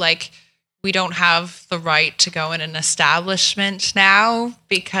too, like we don't have the right to go in an establishment now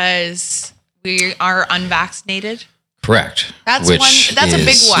because we are unvaccinated. Correct. That's a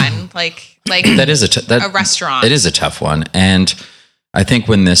big one. Like that is a restaurant. It is a tough one. And I think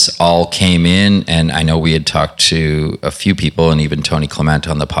when this all came in, and I know we had talked to a few people and even Tony Clement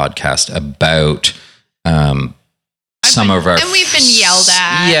on the podcast about some of our... And we've been yelled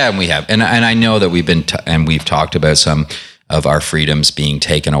at. Yeah, and we have. And I know that we've talked about some of our freedoms being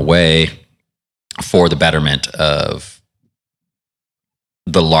taken away for the betterment of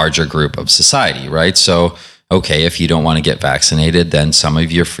the larger group of society, right? So, okay, if you don't want to get vaccinated, then some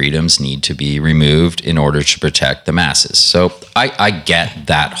of your freedoms need to be removed in order to protect the masses. So I get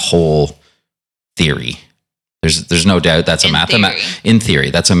that whole theory. There's no doubt that's in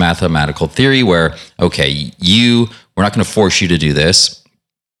theory, that's a mathematical theory where, okay, we're not going to force you to do this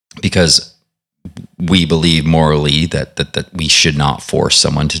because we believe morally that we should not force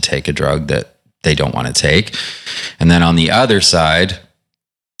someone to take a drug that they don't want to take. And then on the other side,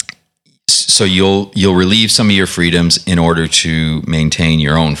 so you'll relieve some of your freedoms in order to maintain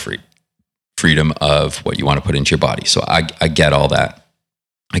your own freedom of what you want to put into your body. So I get all that.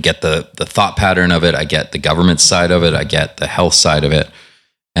 I get the thought pattern of it. I get the government side of it. I get the health side of it.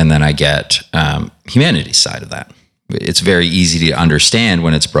 And then I get humanity's side of that. It's very easy to understand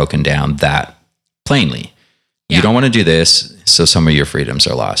when it's broken down that plainly. Yeah. You don't want to do this, so some of your freedoms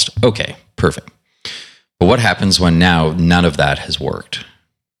are lost. Okay, perfect. But what happens when now none of that has worked?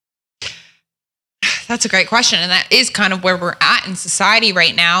 That's a great question. And that is kind of where we're at in society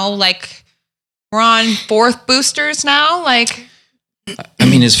right now. Like, we're on 4th boosters now. Like, I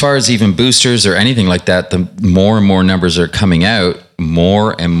mean, as far as even boosters or anything like that, the more and more numbers are coming out,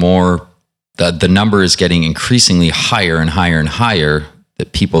 more and more, the number is getting increasingly higher and higher and higher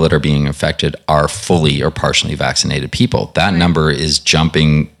that people that are being affected are fully or partially vaccinated people. That number is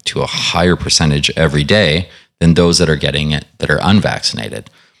jumping to a higher percentage every day than those that are getting it that are unvaccinated.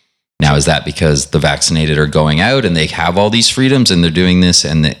 Now, is that because the vaccinated are going out and they have all these freedoms and they're doing this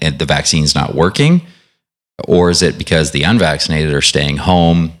and the vaccine's not working? Or is it because the unvaccinated are staying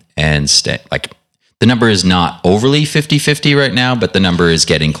home and the number is not overly 50-50 right now, but the number is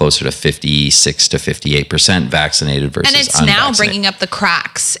getting closer to 56 to 58% vaccinated versus unvaccinated. And it's now bringing up the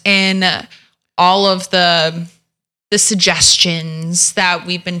cracks in all of the suggestions that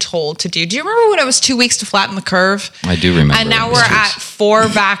we've been told to do. Do you remember when it was 2 weeks to flatten the curve? I do remember. And now we're at 4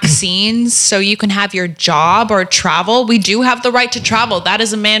 vaccines, so you can have your job or travel. We do have the right to travel. That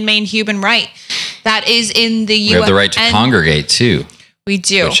is a man-made human right. That is in the UN. We have the right to congregate too. We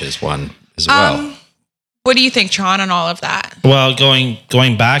do. Which is one as well. What do you think, Tron, on all of that? Well, going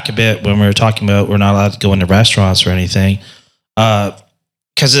back a bit when we were talking about we're not allowed to go into restaurants or anything,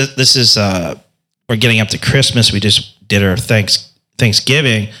 because this is we're getting up to Christmas. We just did our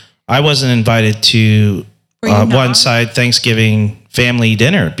Thanksgiving. I wasn't invited to one side Thanksgiving family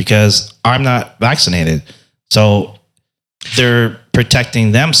dinner because I'm not vaccinated. So they're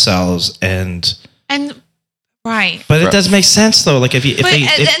protecting themselves and right. But it does make sense though. Like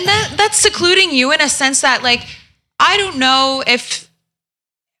that's secluding you in a sense that, like, I don't know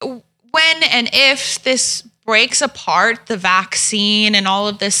when and if this breaks apart the vaccine and all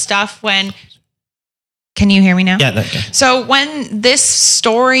of this stuff. Can you hear me now? Yeah. So when this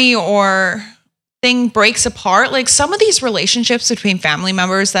story or thing breaks apart, like some of these relationships between family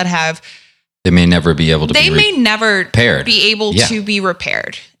members that they may never be able to be repaired. To be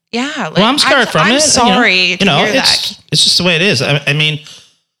repaired. Yeah. Like, well, I'm scared from it. I'm sorry to hear that. It's just the way it is. I mean,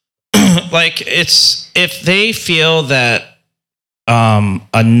 like if they feel that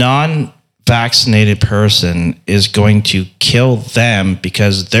a non-vaccinated person is going to kill them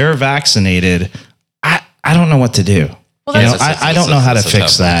because they're vaccinated, I don't know what to do. Well, I don't know how to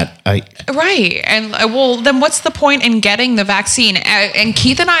fix that. Right. And then what's the point in getting the vaccine? And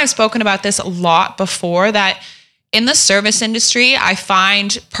Keith and I have spoken about this a lot before, that in the service industry, I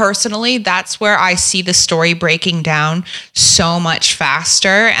find personally that's where I see the story breaking down so much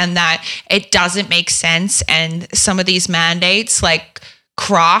faster, and that it doesn't make sense. And some of these mandates like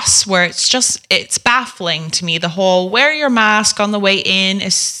cross where it's baffling to me. The whole wear your mask on the way in,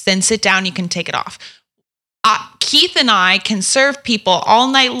 then sit down, you can take it off. Keith and I can serve people all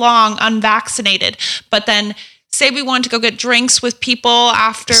night long unvaccinated, but then say we want to go get drinks with people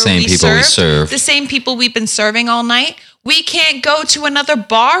after we serve. The same people we've been serving all night, we can't go to another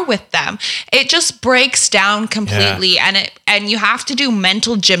bar with them. It just breaks down completely, and you have to do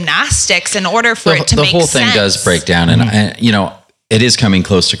mental gymnastics in order for it to make sense. The whole thing does break down, and it is coming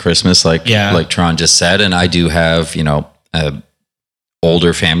close to Christmas, like Tron just said, and I do have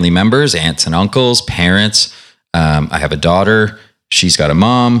older family members, aunts and uncles, parents. I have a daughter. She's got a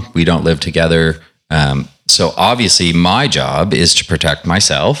mom. We don't live together. So obviously my job is to protect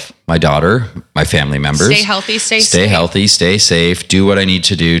myself, my daughter, my family members. Stay healthy, stay safe. Healthy, stay safe, do what I need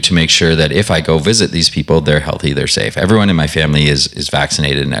to do to make sure that if I go visit these people, they're healthy, they're safe. Everyone in my family is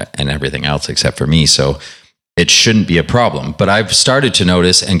vaccinated and everything else except for me. So it shouldn't be a problem. But I've started to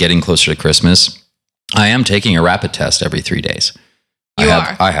notice, and getting closer to Christmas, I am taking a rapid test every 3 days.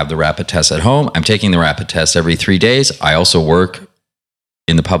 I have the rapid test at home. I'm taking the rapid test every 3 days. I also work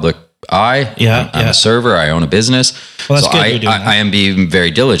in the public eye. I'm a server. I own a business. Well, that's good. I am being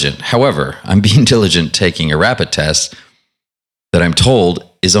very diligent. However, I'm being diligent taking a rapid test that I'm told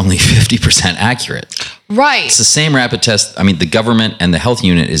is only 50% accurate. Right. It's the same rapid test. I mean, the government and the health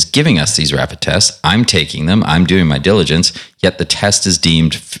unit is giving us these rapid tests. I'm taking them. I'm doing my diligence, yet the test is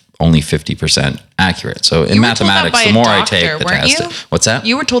deemed only 50% accurate. So in mathematics, the more I take the test. What's that?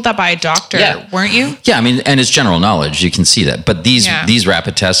 You were told that by a doctor, weren't you? Yeah, I mean, and it's general knowledge. You can see that. But these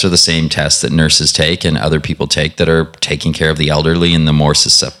rapid tests are the same tests that nurses take and other people take that are taking care of the elderly and the more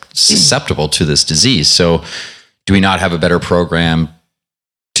susceptible to this disease. So do we not have a better program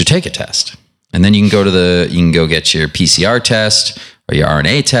to take a test? And then you can go get your PCR test or your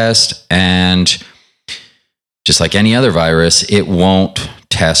RNA test, and just like any other virus, it won't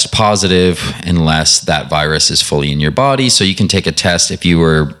test positive unless that virus is fully in your body. So you can take a test if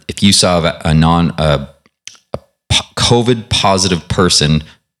you saw a COVID positive person.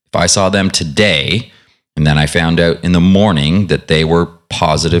 If I saw them today, and then I found out in the morning that they were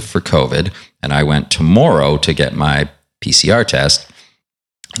positive for COVID, and I went tomorrow to get my PCR test,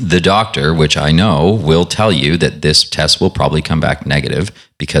 the doctor, which I know, will tell you that this test will probably come back negative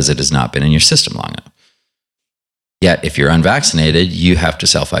because it has not been in your system long enough. Yet, if you're unvaccinated, you have to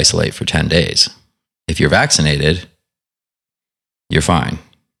self-isolate for 10 days. If you're vaccinated, you're fine.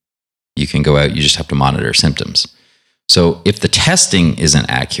 You can go out, you just have to monitor symptoms. So if the testing isn't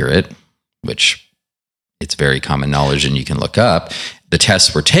accurate, which it's very common knowledge and you can look up, the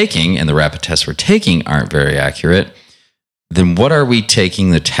tests we're taking and the rapid tests we're taking aren't very accurate, then what are we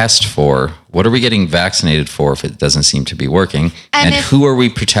taking the test for? What are we getting vaccinated for if it doesn't seem to be working? And who are we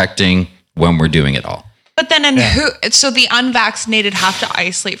protecting when we're doing it all? But then so the unvaccinated have to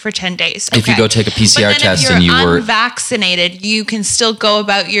isolate for 10 days. Okay. If you go take a PCR test and you were unvaccinated, you can still go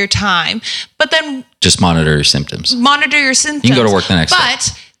about your time. But then just monitor your symptoms. You can go to work the next day.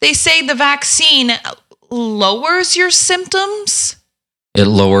 But they say the vaccine lowers your symptoms. It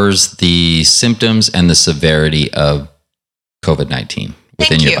lowers the symptoms and the severity of COVID-19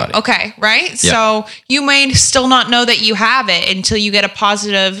 within your body. Okay, right? Yep. So you may still not know that you have it until you get a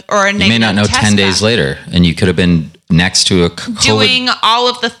positive or a negative test. You may not know 10 days later, and you could have been next to a COVID. Doing all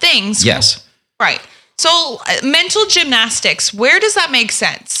of the things. Yes. Right. So mental gymnastics, where does that make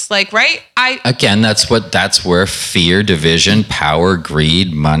sense? Like, right? Again, that's where fear, division, power,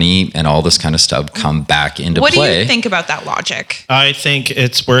 greed, money, and all this kind of stuff come back into play. What do you think about that logic? I think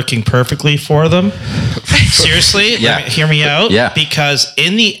it's working perfectly for them. Seriously, hear me out. Yeah. Because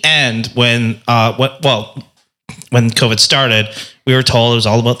in the end, when COVID started, we were told it was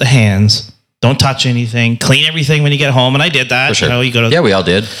all about the hands. Don't touch anything. Clean everything when you get home, and I did that. For sure. You go to we all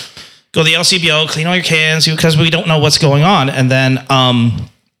did. Go to the LCBO, clean all your cans because we don't know what's going on. And then,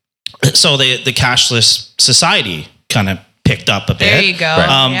 so the cashless society kind of picked up a bit. There you go.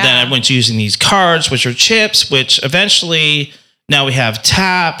 Right. Then everyone's using these cards, which are chips, which eventually now we have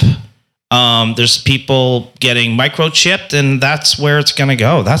TAP. There's people getting microchipped, and that's where it's going to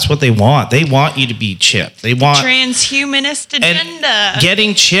go. That's what they want. They want you to be chipped. They want transhumanist agenda. And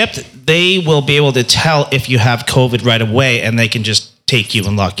getting chipped, they will be able to tell if you have COVID right away, and they can just take you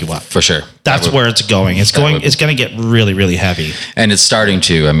and lock you up. For sure. That's where it's going. It's going to get really, really heavy. And it's starting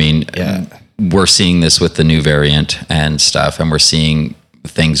to. I mean, we're seeing this with the new variant and stuff, and we're seeing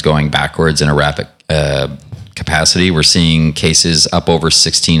things going backwards in a rapid capacity. We're seeing cases up over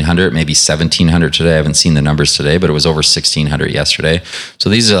 1,600, maybe 1,700 today. I haven't seen the numbers today, but it was over 1,600 yesterday. So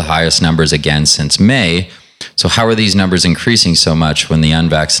these are the highest numbers again since May. So how are these numbers increasing so much when the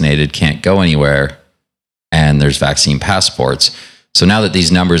unvaccinated can't go anywhere and there's vaccine passports? So now that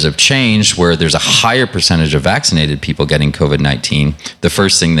these numbers have changed, where there's a higher percentage of vaccinated people getting COVID-19, the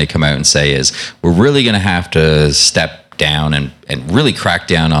first thing they come out and say is, we're really going to have to step down and really crack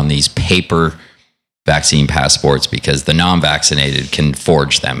down on these paper vaccine passports because the non-vaccinated can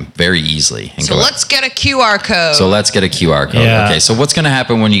forge them very easily. So let's get a QR code. Yeah. Okay, so what's going to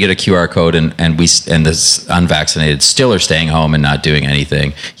happen when you get a QR code and the unvaccinated still are staying home and not doing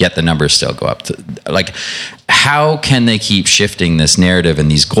anything, yet the numbers still go up? How can they keep shifting this narrative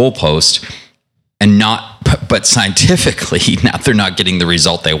and these goalposts and not, but scientifically, now they're not getting the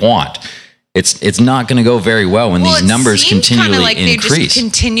result they want? it's not going to go very well when these numbers continually like increase. They just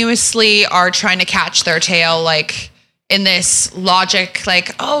continuously are trying to catch their tail, like in this logic,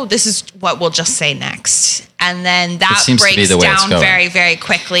 like, oh, this is what we'll just say next. And then that breaks down very, very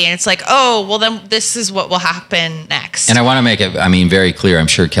quickly. And it's like, oh, well, then this is what will happen next. And I want to make it, very clear. I'm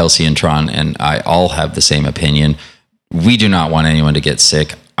sure Kelsey and Tron and I all have the same opinion. We do not want anyone to get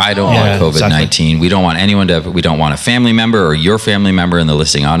sick. I don't want COVID-19. Exactly. We don't want we don't want a family member or your family member in the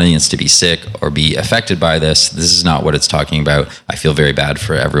listening audience to be sick or be affected by this. This is not what it's talking about. I feel very bad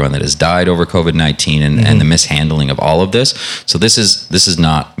for everyone that has died over COVID-19 and the mishandling of all of this. So this is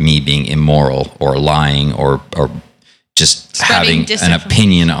not me being immoral or lying or just having an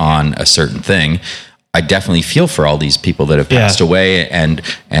opinion on a certain thing. I definitely feel for all these people that have passed away and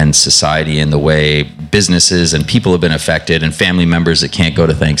society and the way businesses and people have been affected and family members that can't go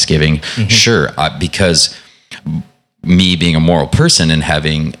to Thanksgiving. Sure, because me being a moral person and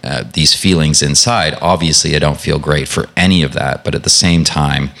having these feelings inside, obviously I don't feel great for any of that. But at the same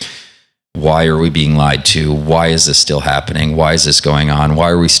time, why are we being lied to? Why is this still happening? Why is this going on? Why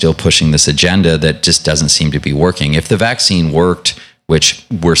are we still pushing this agenda that just doesn't seem to be working? If the vaccine worked, which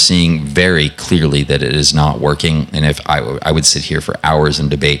we're seeing very clearly that it is not working. And if I would sit here for hours and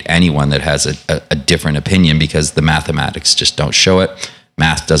debate anyone that has a different opinion because the mathematics just don't show it.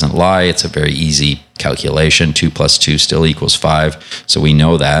 Math doesn't lie. It's a very easy calculation. 2 + 2 still equals 5. So we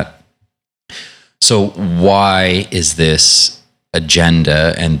know that. So why is this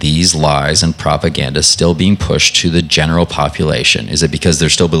agenda and these lies and propaganda still being pushed to the general population? Is it because they're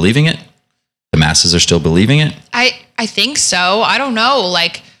still believing it? The masses are still believing it? I think so. I don't know.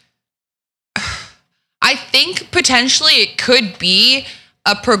 Like, I think potentially it could be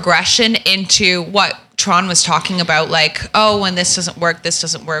a progression into what Tron was talking about. Like, oh, when this doesn't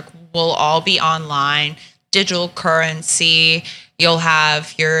work, we'll all be online, digital currency. You'll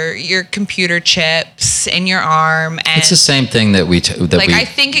have your computer chips in your arm. And it's the same thing that I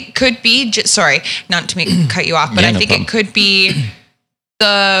think it could be, sorry, not to cut you off, but I think it could be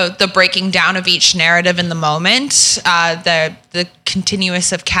the breaking down of each narrative in the moment, the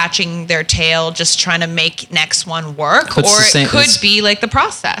continuous of catching their tail, just trying to make next one work, or it could be like the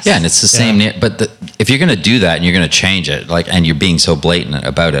process. Yeah, and it's the same. But if you're going to do that and you're going to change it, and you're being so blatant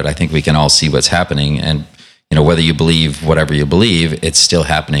about it, I think we can all see what's happening. And whether you believe whatever you believe, it's still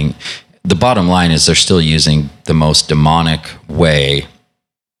happening. The bottom line is they're still using the most demonic way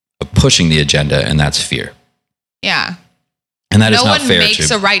of pushing the agenda, and that's fear. Yeah. And that is not fair. No one makes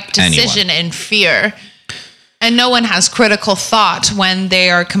a right decision in fear. And no one has critical thought when they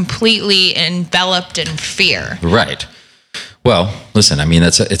are completely enveloped in fear. Right. Well, listen,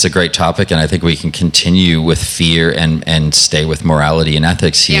 it's a great topic, and I think we can continue with fear and stay with morality and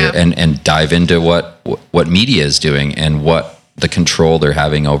ethics here and dive into what media is doing and what the control they're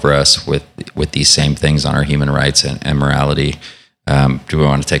having over us with these same things on our human rights and morality. Do we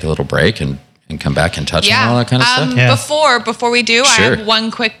want to take a little break and come back and touch on all that kind of stuff? Yeah. Before we do, sure. I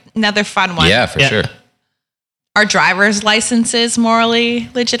have another fun one. Yeah, for sure. Are driver's licenses morally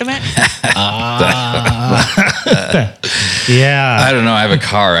legitimate? Yeah. I don't know. I have a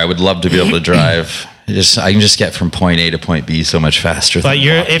car. I would love to be able to drive. I can just get from point A to point B so much faster. But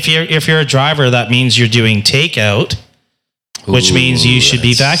if you're a driver, that means you're doing takeout, which means you should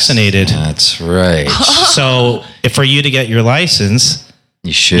be vaccinated. That's right. So for you to get your license,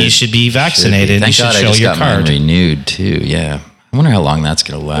 you should be vaccinated. Thank you should God show I just your got card mine renewed too. Yeah. I wonder how long that's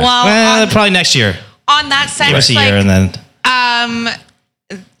going to last. Well, probably next year. On that sense, give us a year and then.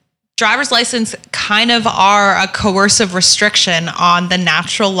 Driver's license kind of are a coercive restriction on the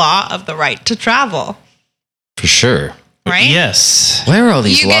natural law of the right to travel. For sure. Right? Yes. Where are all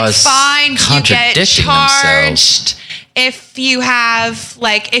these laws get fined, contradicting you get charged themselves? If you have,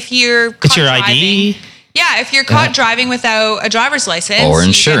 if you're caught your driving, ID. Yeah, if you're caught driving without a driver's license, or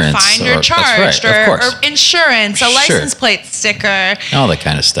insurance, you get fined or charged, or insurance, a license plate sticker, all that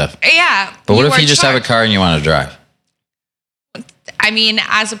kind of stuff. Yeah. But what if you just have a car and you want to drive?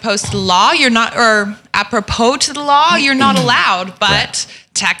 As opposed to the law, you're not, or apropos to the law, you're not allowed. But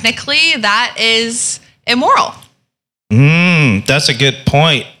technically, that is immoral. That's a good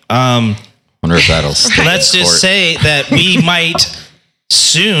point. Wonder if that'll stay. Let's just say that we might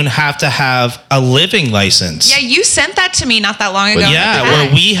soon have to have a living license. Yeah, you sent that to me not that long ago. Yeah,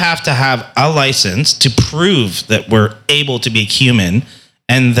 where we have to have a license to prove that we're able to be human,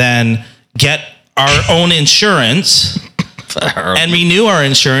 and then get our own insurance and renew our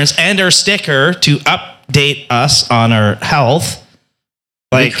insurance and our sticker to update us on our health.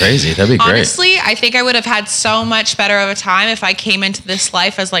 That'd be crazy. That'd be great. Honestly, I think I would have had so much better of a time if I came into this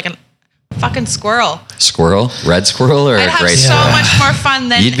life as a fucking squirrel. Squirrel? Red squirrel or I'd a have gray so squirrel? much more fun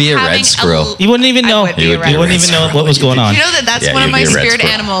than You'd be a having red squirrel. You wouldn't even know. I would be a red You wouldn't even know what was going on. You know that's Yeah, one of you'd my be a red spirit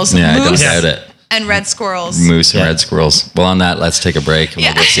squirrel. animals. Yeah, I don't Moose doubt it. and red squirrels. Moose and Yeah. red squirrels. Well, on that, let's take a break and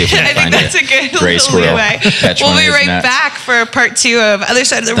we'll go see if we I can think find that's a good gray little squirrel. leeway. Catch We'll one of be his right nets. back for part 2 of Other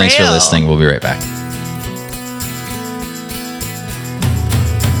Side of the Thanks Rail. for listening. We'll be right back.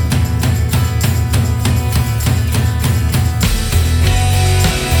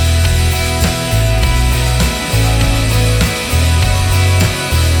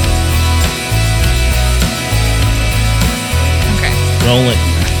 Okay. Rolling.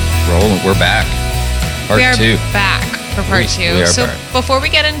 We're back. Part We are 2. back for part 2. we are So back. before we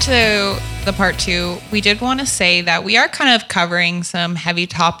get into the part 2, we did want to say that we are kind of covering some heavy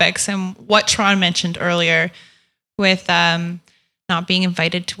topics, and what Tron mentioned earlier with not being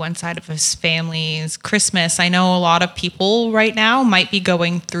invited to one side of his family's Christmas. I know a lot of people right now might be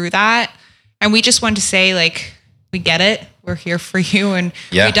going through that, and we just want to say, like, we get it. We're here for you, and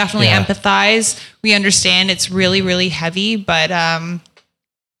Yeah. we definitely Yeah. empathize. We understand it's really, really heavy, but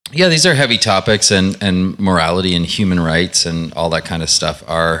Yeah, these are heavy topics, and morality and human rights and all that kind of stuff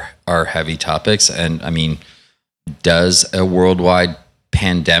are heavy topics. And I mean, does a worldwide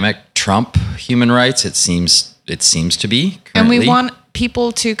pandemic trump human rights? It seems to be currently. And we want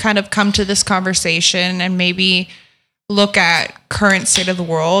people to kind of come to this conversation and maybe look at current state of the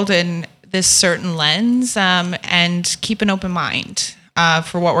world in this certain lens, and keep an open mind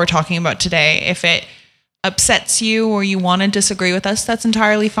for what we're talking about today. If it upsets you or you want to disagree with us, that's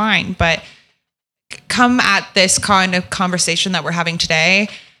entirely fine. But come at this kind of conversation that we're having today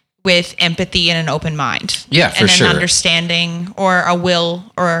with empathy and an open mind. Yeah, for and sure. an understanding or a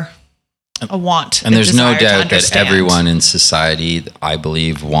will or a want. And a there's no desire to doubt that understand. everyone in society, I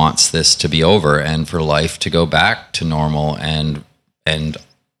believe, wants this to be over and for life to go back to normal, and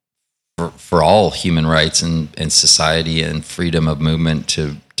for all human rights and society and freedom of movement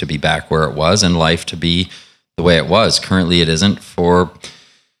to be back where it was, and life to be the way it was. Currently, it isn't for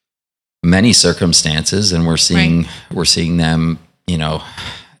many circumstances, and we're seeing them,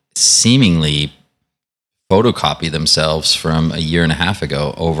 seemingly photocopy themselves from a year and a half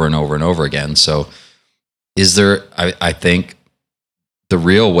ago over and over and over again. So is there, I think the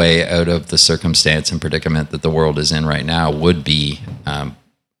real way out of the circumstance and predicament that the world is in right now would be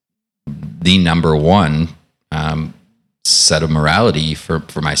the number one set of morality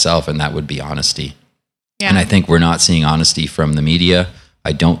for myself, and that would be honesty. Yeah. And I think we're not seeing honesty from the media.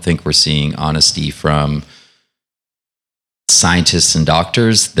 I don't think we're seeing honesty from scientists and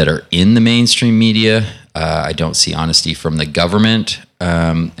doctors that are in the mainstream media. I don't see honesty from the government.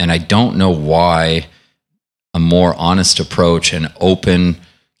 And I don't know why a more honest approach and open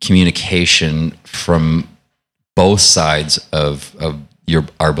communication from both sides of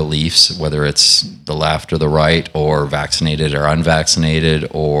our beliefs, whether it's the left or the right, or vaccinated or unvaccinated,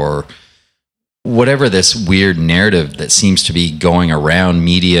 or whatever this weird narrative that seems to be going around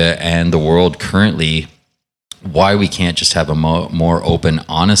media and the world currently, why we can't just have a more open,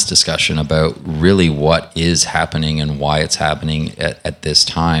 honest discussion about really what is happening and why it's happening at this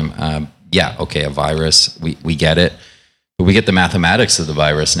time. A virus, we get it, but we get the mathematics of the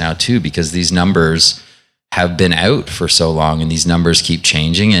virus now too, because these numbers have been out for so long, and these numbers keep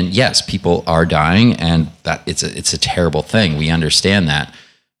changing. And yes, people are dying, and that it's a terrible thing. We understand that.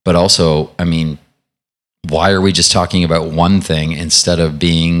 But also, I mean, why are we just talking about one thing instead of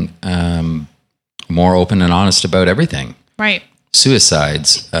being more open and honest about everything? Right.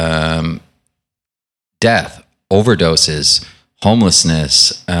 Suicides, death, overdoses,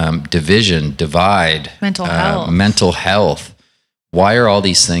 homelessness, division, divide, mental health. Why are all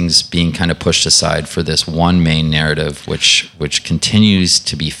these things being kind of pushed aside for this one main narrative, which continues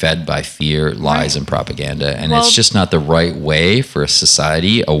to be fed by fear, lies, and propaganda? And it's just not the right way for a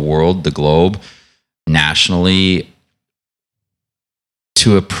society, a world, the globe, nationally,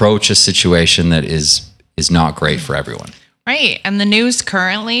 to approach a situation that is not great for everyone. Right. And the news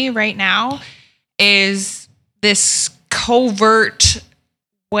currently right now is this covert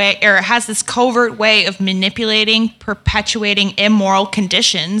way, or it has this covert way of manipulating, perpetuating immoral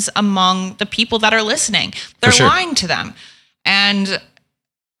conditions among the people that are listening. They're lying to them. And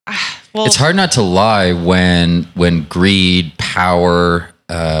it's hard not to lie when greed, power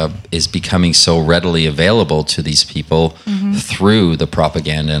is becoming so readily available to these people through the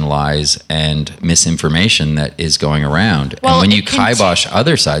propaganda and lies and misinformation that is going around. Well, and when you kibosh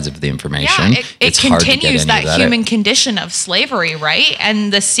other sides of the information, it hard to get continues any that human condition of slavery, right?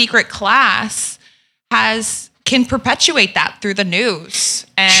 And the secret class has can perpetuate that through the news.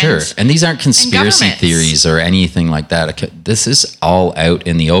 And sure. And these aren't conspiracy theories or anything like that. This is all out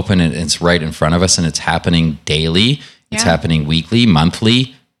in the open and it's right in front of us and it's happening daily. It's happening weekly,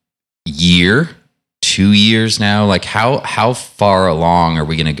 monthly, year, 2 years now. Like how far along are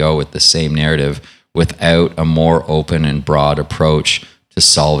we going to go with the same narrative without a more open and broad approach to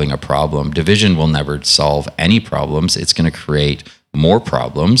solving a problem? Division will never solve any problems. It's going to create more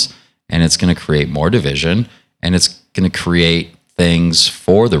problems and it's going to create more division and it's going to create things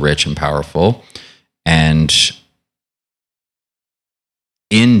for the rich and powerful. And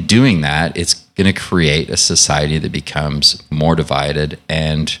in doing that, it's going to create a society that becomes more divided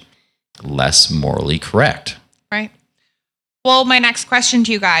and less morally correct. Right. Well, my next question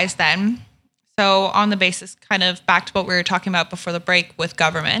to you guys then. So on the basis, kind of back to what we were talking about before the break with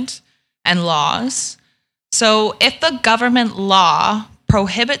government and laws. So if the government law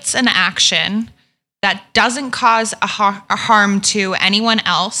prohibits an action that doesn't cause a harm to anyone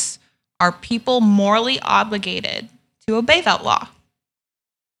else, are people morally obligated to obey that law?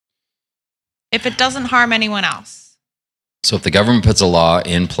 If it doesn't harm anyone else. So if the government puts a law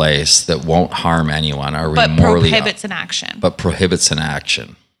in place that won't harm anyone, are we morally... But prohibits an action. But prohibits an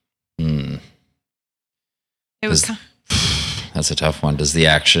action. That's a tough one. Does the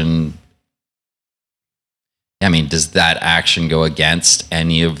action... I mean, does that action go against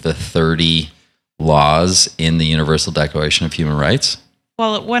any of the 30 laws in the Universal Declaration of Human Rights?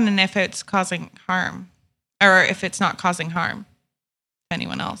 Well, it wouldn't if it's causing harm, or if it's not causing harm to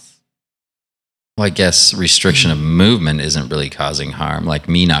anyone else. Well, I guess restriction of movement isn't really causing harm. Like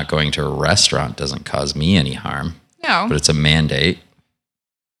me not going to a restaurant doesn't cause me any harm. No. But it's a mandate.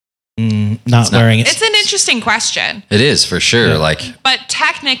 Not wearing it. It's an interesting question. It is, for sure. Yeah. But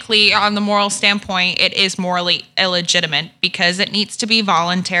technically, on the moral standpoint, it is morally illegitimate because it needs to be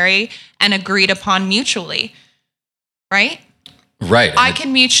voluntary and agreed upon mutually. Right? Right. I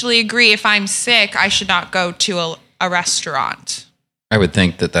can mutually agree if I'm sick, I should not go to a restaurant. I would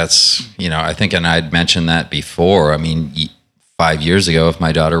think that's, I think, and I'd mentioned that before. I mean, 5 years ago, if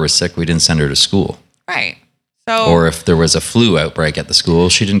my daughter was sick, we didn't send her to school. Right. So, or if there was a flu outbreak at the school,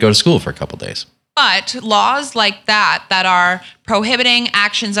 she didn't go to school for a couple of days. But laws like that are prohibiting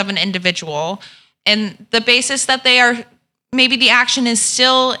actions of an individual, and the basis that they are, maybe the action is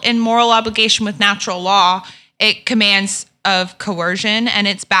still in moral obligation with natural law, it commands of coercion and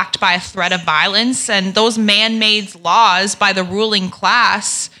it's backed by a threat of violence, and those man-made laws by the ruling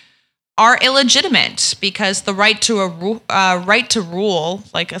class are illegitimate because the right to rule,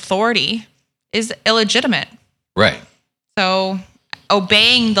 like authority, is illegitimate. Right. So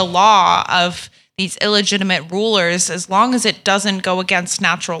obeying the law of these illegitimate rulers, as long as it doesn't go against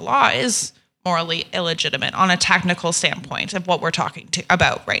natural law, is morally illegitimate on a technical standpoint of what we're talking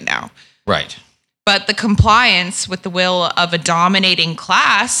about right now. Right. But the compliance with the will of a dominating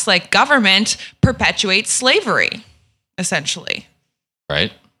class, like government, perpetuates slavery, essentially.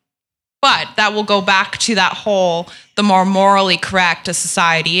 Right. But that will go back to that whole, the more morally correct a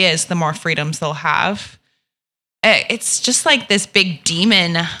society is, the more freedoms they'll have. It's just like this big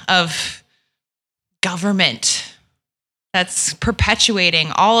demon of government that's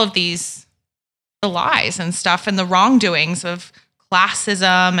perpetuating all of the lies and stuff and the wrongdoings of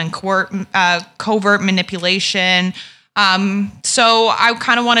classism and covert manipulation. So I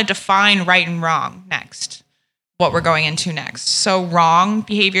kind of want to define right and wrong next, what we're going into next. So wrong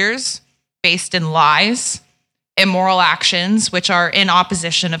behaviors based in lies, immoral actions, which are in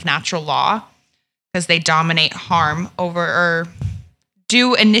opposition of natural law, because they dominate harm over, or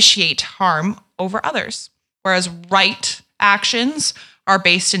do initiate harm over others. Whereas right actions are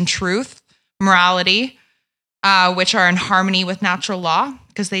based in truth, morality, which are in harmony with natural law,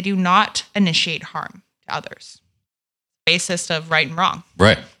 because they do not initiate harm to others. Basis of right and wrong.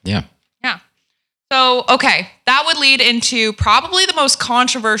 Right, yeah. Yeah. So, okay, that would lead into probably the most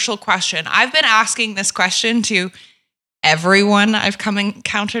controversial question. I've been asking this question to everyone I've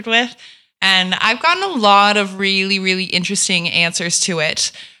encountered with, and I've gotten a lot of really, really interesting answers to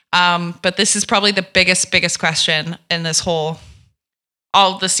it. But this is probably the biggest question in this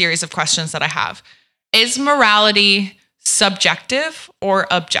all the series of questions that I have. Is morality subjective or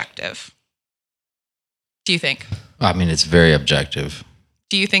objective? Do you think? I mean, it's very objective.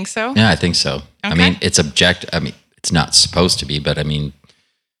 Do you think so? Yeah, I think so. Okay. I mean, it's objective. I mean, it's not supposed to be, but I mean,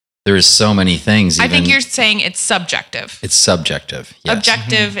 there's so many things. I think you're saying it's subjective. It's subjective. Yes.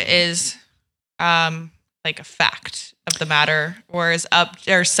 Objective is like a fact of the matter, whereas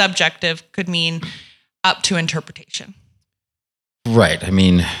subjective could mean up to interpretation. Right. I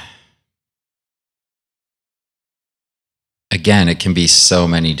mean, again, it can be so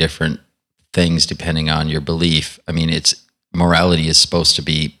many different things depending on your belief. I mean, morality is supposed to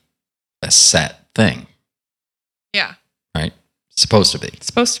be a set thing. Yeah. Right? It's supposed to be. It's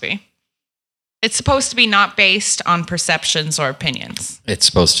supposed to be. It's supposed to be not based on perceptions or opinions. It's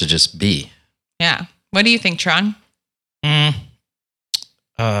supposed to just be. Yeah. What do you think, Tron?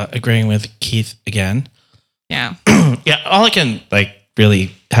 Agreeing with Keith again. Yeah. Yeah. All I can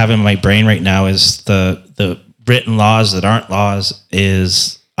really have in my brain right now is the written laws that aren't laws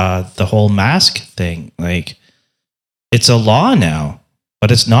is the whole mask thing. Like, it's a law now,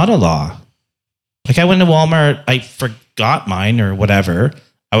 but it's not a law. Like, I went to Walmart, I forgot mine or whatever.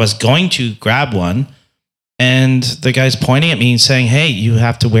 I was going to grab one, and the guy's pointing at me and saying, "Hey, you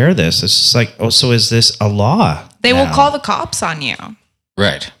have to wear this." It's just like, oh, so is this a law? They will call the cops on you.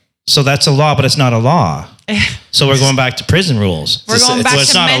 Right. So that's a law, but it's not a law. So we're going back to prison rules. We're going back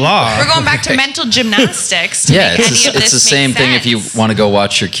it's not a law. We're going back to mental gymnastics. To Yeah, make any of it's this the same make thing if you sense. want to go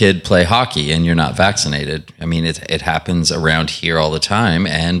watch your kid play hockey and you're not vaccinated. I mean, it happens around here all the time,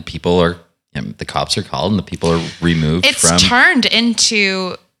 and people are, the cops are called and the people are removed It's from. turned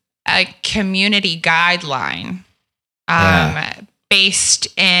into a community guideline based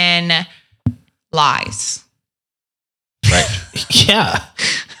in lies. Right. Yeah.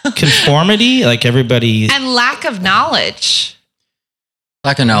 Conformity, like everybody. And lack of knowledge.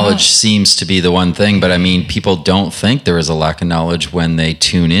 Lack of knowledge seems to be the one thing, but I mean, people don't think there is a lack of knowledge when they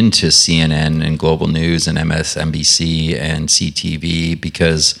tune into CNN and Global News and MSNBC and CTV,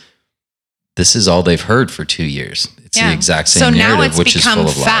 because this is all they've heard for 2 years. It's the exact same so now narrative, it's which is become full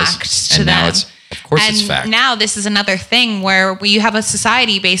of fact lies. to And now them. it's, of course, And it's fact. now this is another thing where you have a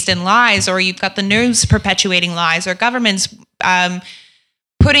society based in lies, or you've got the news perpetuating lies, or governments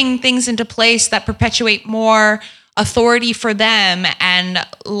putting things into place that perpetuate more authority for them and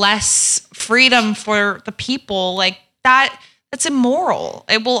less freedom for the people. Like that's immoral.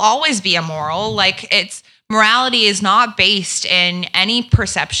 It will always be immoral. Like, morality is not based in any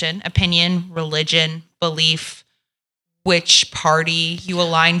perception, opinion, religion, belief, which party you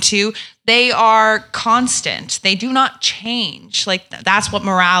align to. They are constant. They do not change. Like, that's what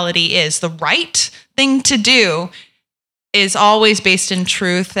morality is. The right thing to do is always based in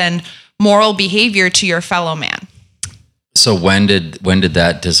truth and moral behavior to your fellow man. So when did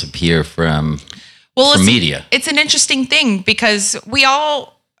that disappear from media? It's an interesting thing because we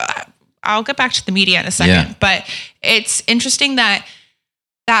all, I'll get back to the media in a second, but it's interesting that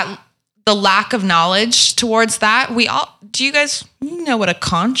the lack of knowledge towards that, do you guys know what a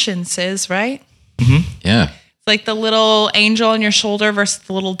conscience is, right? Mm-hmm. Yeah. It's like the little angel on your shoulder versus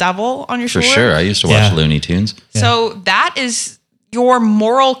the little devil on your For shoulder. sure. I used to watch Looney Tunes. So that is your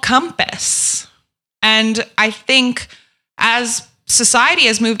moral compass. And I think as society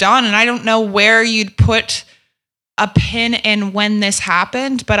has moved on, and I don't know where you'd put a pin in when this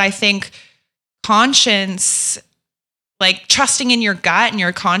happened, but I think conscience, like trusting in your gut and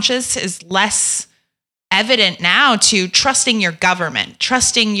your conscience, is less evident now to trusting your government,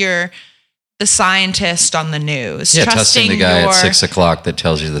 trusting the scientist on the news. Yeah, trusting the guy at 6 o'clock that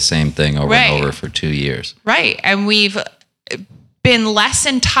tells you the same thing over Right. and over for 2 years. Right. And we've been less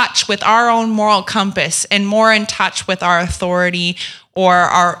in touch with our own moral compass and more in touch with our authority or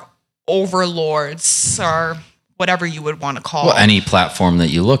our overlords or whatever you would want to call Well, any platform that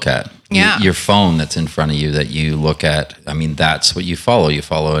you look at. Yeah. Your phone that's in front of you that you look at. I mean, that's what you follow. You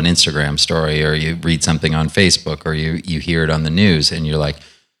follow an Instagram story, or you read something on Facebook, or you hear it on the news, and you're like,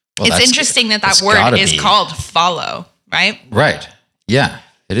 well, it's interesting that word is called follow, right? Right. Yeah,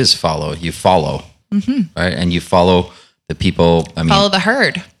 it is follow. You follow, right? And you follow the people. I mean, Follow the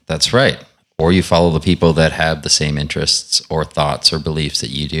herd. That's right. Or you follow the people that have the same interests or thoughts or beliefs that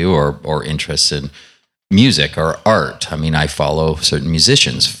you do, or interests in music or art. I mean, I follow certain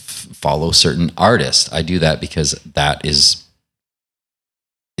musicians, follow certain artists. I do that because that is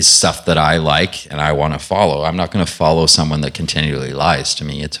stuff that I like and I want to follow. I'm not going to follow someone that continually lies to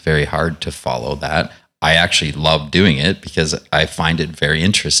me. It's very hard to follow that. I actually love doing it because I find it very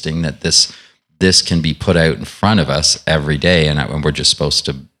interesting that this can be put out in front of us every day, and we're just supposed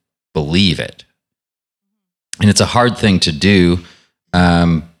to believe it. And it's a hard thing to do.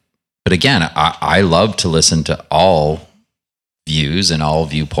 But again, I love to listen to all views and all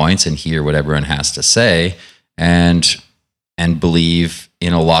viewpoints and hear what everyone has to say, and believe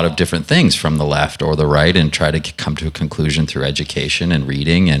in a lot of different things from the left or the right, and try to come to a conclusion through education and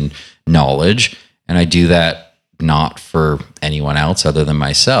reading and knowledge. And I do that not for anyone else other than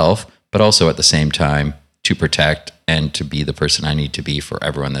myself, but also at the same time to protect and to be the person I need to be for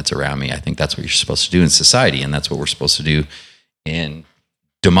everyone that's around me. I think that's what you're supposed to do in society, and that's what we're supposed to do in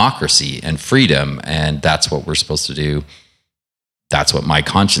democracy and freedom, and that's what we're supposed to do that's what my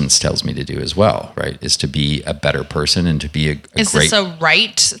conscience tells me to do as well, right? Is to be a better person and to be a is great... this a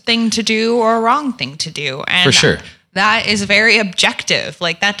right thing to do or a wrong thing to do? And For sure. That is very objective.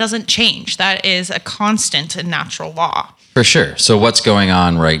 Like, that doesn't change. That is a constant and natural law. For sure. So what's going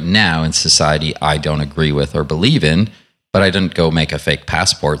on right now in society, I don't agree with or believe in, but I didn't go make a fake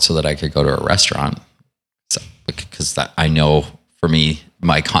passport so that I could go to a restaurant. So, because that, I know for me,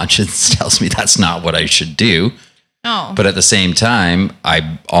 my conscience tells me that's not what I should do. Oh. But at the same time,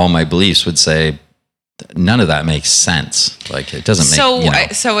 all my beliefs would say none of that makes sense. Like, it doesn't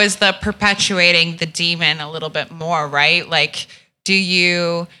make... So is the perpetuating the demon a little bit more, right? Like, do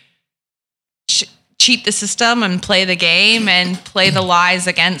you cheat the system and play the game and play the lies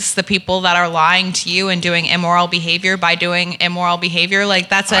against the people that are lying to you and doing immoral behavior by doing immoral behavior? Like,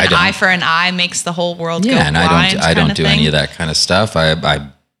 that's an eye for an eye makes the whole world go blind. Yeah, and I don't do any of that kind of stuff. I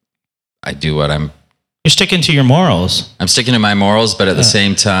do what You're sticking to your morals. I'm sticking to my morals, but at the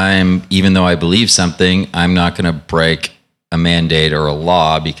same time, even though I believe something, I'm not going to break a mandate or a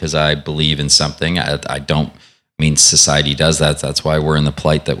law because I believe in something. I don't mean society does that. That's why we're in the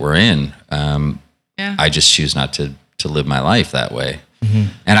plight that we're in. I just choose not to live my life that way.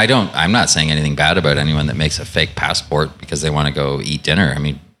 Mm-hmm. And I'm not saying anything bad about anyone that makes a fake passport because they want to go eat dinner. I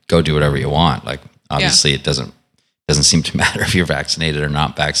mean, go do whatever you want. Like, obviously it doesn't seem to matter if you're vaccinated or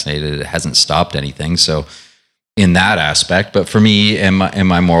not vaccinated. It hasn't stopped anything. So in that aspect, but for me and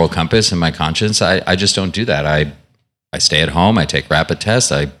my moral compass and my conscience, I just don't do that. I stay at home. I take rapid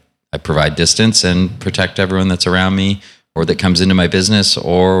tests. I provide distance and protect everyone that's around me or that comes into my business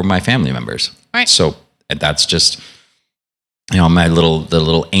or my family members. Right. So that's just, the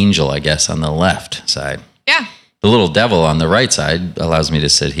little angel, I guess, on the left side. Yeah. The little devil on the right side allows me to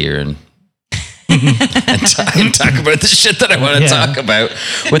sit here and talk about the shit that I want to talk about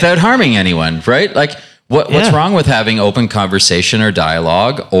without harming anyone, right? Like, what's wrong with having open conversation or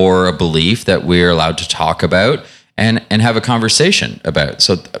dialogue or a belief that we're allowed to talk about and have a conversation about?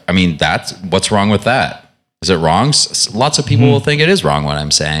 So, I mean, that's what's wrong with that. Is it wrong? Lots of people will think it is wrong what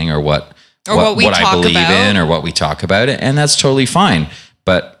I'm saying or what I believe in or what we talk about, and that's totally fine.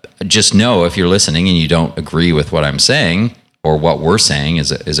 But just know if you're listening and you don't agree with what I'm saying or what we're saying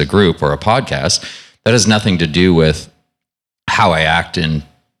as a group or a podcast, that has nothing to do with how I act in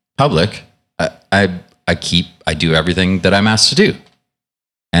public. I do everything that I'm asked to do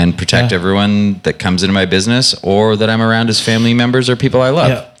and protect everyone that comes into my business or that I'm around as family members or people I love.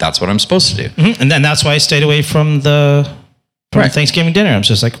 Yeah. That's what I'm supposed to do. Mm-hmm. And then that's why I stayed away from the Thanksgiving dinner. I'm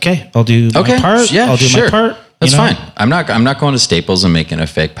just like, okay, I'll do my part. Yeah, I'll do my part. That's fine. I'm not going to Staples and making a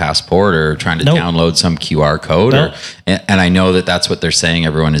fake passport or trying to download some QR code. And I know that that's what they're saying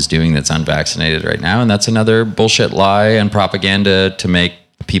everyone is doing that's unvaccinated right now. And that's another bullshit lie and propaganda to make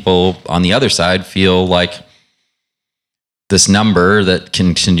people on the other side feel like this number that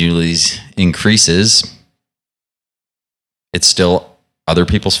continually increases, it's still other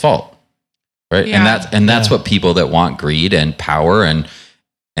people's fault. Right. Yeah. And that's what people that want greed and power and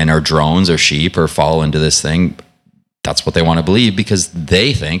are drones or sheep or fall into this thing, that's what they want to believe because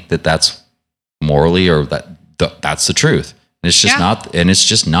they think that that's morally or that's the truth. And it's just not, and it's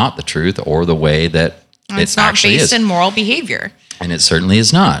just not the truth or the way that it's not actually based is. in moral behavior. And it certainly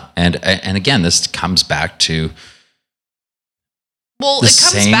is not. And again, this comes back to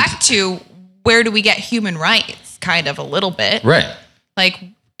it comes back to where do we get human rights kind of a little bit. Right. Like,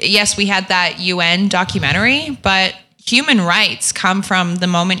 yes, we had that UN documentary, but human rights come from the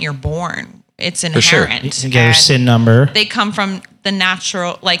moment you're born. It's inherent. You get your SIN number. They come from the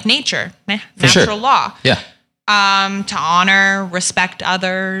natural, like natural law. Yeah. To honor, respect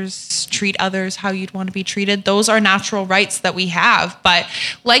others, treat others how you'd want to be treated. Those are natural rights that we have. But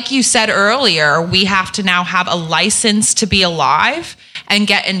like you said earlier, we have to now have a license to be alive and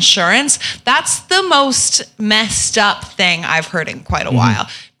get insurance. That's the most messed up thing I've heard in quite a while.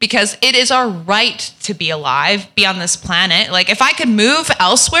 Because it is our right to be alive, be on this planet. Like, if I could move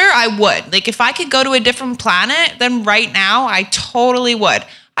elsewhere, I would. Like, if I could go to a different planet, then right now, I totally would.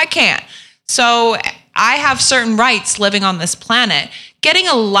 I can't. So I have certain rights living on this planet. Getting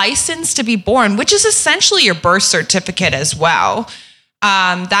a license to be born, which is essentially your birth certificate as well.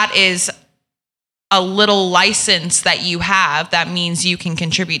 That is a little license that you have that means you can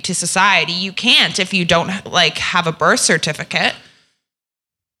contribute to society. You can't if you don't have a birth certificate.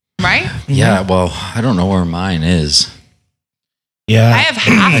 Right? Yeah, well, I don't know where mine is. Yeah. I have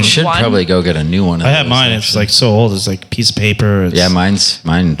half I should probably go get a new one. I have mine. Actually. It's so old. It's like a piece of paper. Yeah, mine's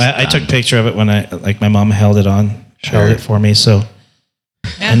I took a picture of it when my mom held it for me. So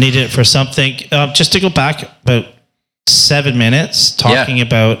I needed it for something. Just to go back about 7 minutes talking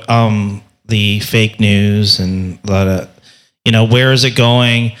about the fake news and a lot of, Where is it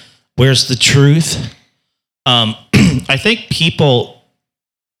going? Where's the truth? I think people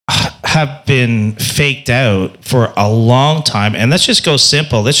have been faked out for a long time. And let's just go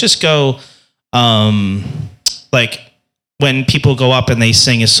simple. Let's just go like when people go up and they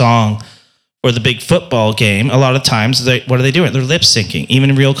sing a song or the big football game, a lot of times, what are they doing? They're lip syncing. Even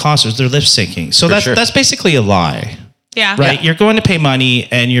in real concerts, they're lip syncing. So that's basically a lie. Yeah. Right? Yeah. You're going to pay money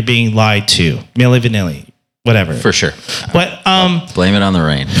and you're being lied to. Milli Vanilli, whatever. For sure. But blame it on the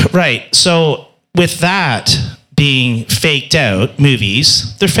rain. Right. So with that being faked out,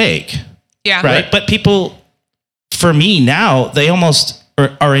 movies, they're fake. Yeah. Right? But people, for me now, they almost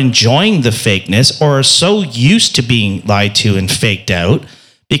are enjoying the fakeness or are so used to being lied to and faked out.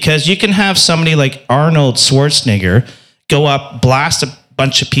 Because you can have somebody like Arnold Schwarzenegger go up, blast a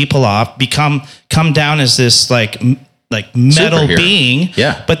bunch of people off, come down as this like metal Superhero. being.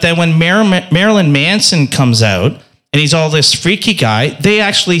 Yeah. But then when Marilyn Manson comes out and he's all this freaky guy, they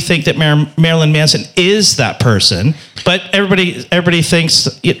actually think that Marilyn Manson is that person. But everybody thinks.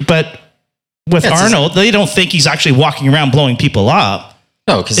 But with Arnold, they don't think he's actually walking around blowing people up.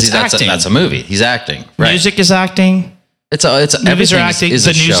 No, because that's a movie. He's acting. Right? Music is acting. It's movies are acting.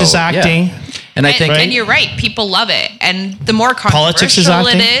 The news is acting. Yeah. And I think, and you're right. People love it, and the more controversial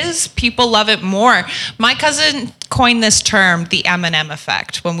it is, people love it more. My cousin coined this term, the Eminem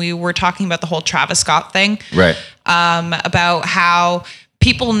effect, when we were talking about the whole Travis Scott thing. Right. About how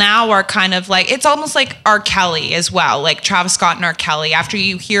people now are kind of like, it's almost like R. Kelly as well, like Travis Scott and R. Kelly. After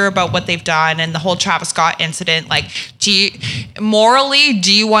you hear about what they've done and the whole Travis Scott incident, like, do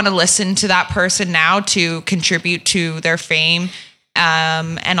you want to listen to that person now to contribute to their fame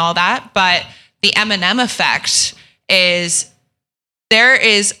and all that? But the Eminem effect is there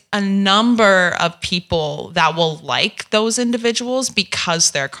is a number of people that will like those individuals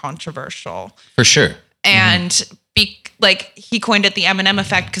because they're controversial. For sure. And like he coined it the Eminem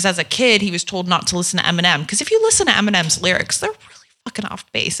effect because as a kid, he was told not to listen to Eminem. Because if you listen to Eminem's lyrics, they're really fucking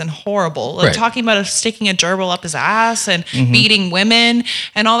off base and horrible. Like talking about sticking a gerbil up his ass and beating women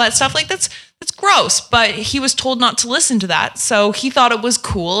and all that stuff. Like that's gross. But he was told not to listen to that. So he thought it was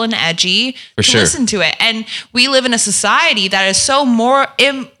cool and edgy to listen to it. And we live in a society that is so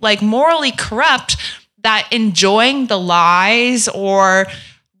morally corrupt that enjoying the lies or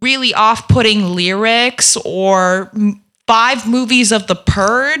really off-putting lyrics or 5 movies of The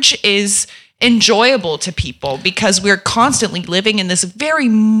Purge is enjoyable to people because we're constantly living in this very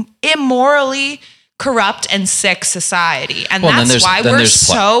immorally corrupt and sick society. And that's why we're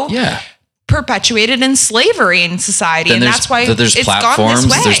so perpetuated in slavery in society. And that's why there's platforms,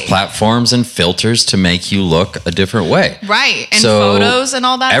 there's platforms and filters to make you look a different way. Right. And photos and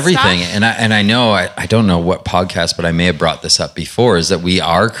all that everything. stuff. And I know, I don't know what podcast, but I may have brought this up before, is that we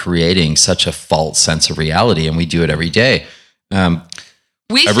are creating such a false sense of reality and we do it every day.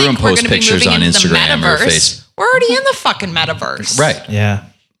 Everyone posts pictures on Instagram or Facebook. We're already in the fucking metaverse. Right. Yeah.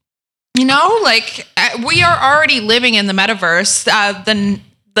 Like we are already living in the metaverse.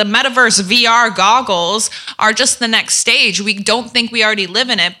 The metaverse VR goggles are just the next stage. We don't think we already live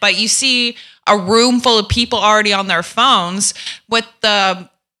in it, but you see a room full of people already on their phones with the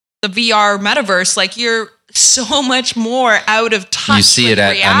VR metaverse. Like you're so much more out of touch. You see it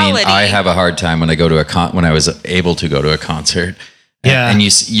at reality. I have a hard time when I go to when I was able to go to a concert. Yeah. And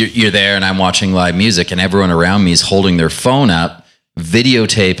you're there and I'm watching live music and everyone around me is holding their phone up,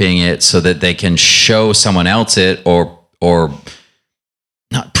 videotaping it so that they can show someone else it or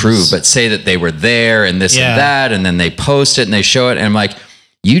not prove, but say that they were there and this and that. And then they post it and they show it. And I'm like,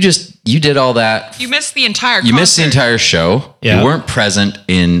 you did all that. You missed the entire concert. You missed the entire show. Yeah. You weren't present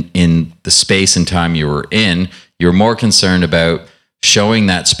in the space and time you were in. You're more concerned about showing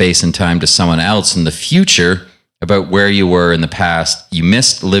that space and time to someone else in the future about where you were in the past. You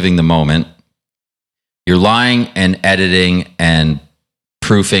missed living the moment. You're lying and editing and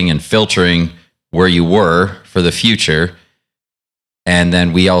proofing and filtering where you were for the future. And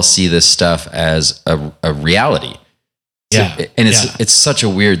then we all see this stuff as a reality. Yeah. And it's such a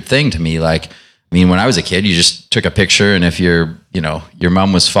weird thing to me. Like, I mean, when I was a kid, you just took a picture and if your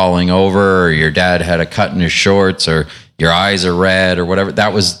mom was falling over or your dad had a cut in his shorts or your eyes are red or whatever,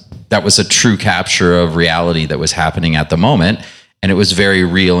 that was a true capture of reality that was happening at the moment. And it was very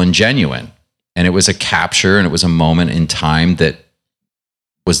real and genuine. And it was a capture and it was a moment in time that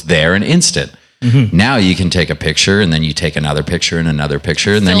was there and instant. Mm-hmm. Now you can take a picture and then you take another picture and another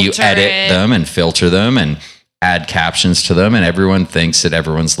picture and then you edit them and filter them and add captions to them. And everyone thinks that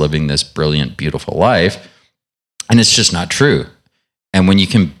everyone's living this brilliant, beautiful life. And it's just not true. And when you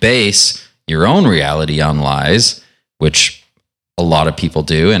can base your own reality on lies, which a lot of people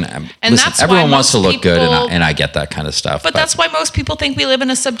do. And listen, that's everyone why wants to look good, people- and I get that kind of stuff. But that's why most people think we live in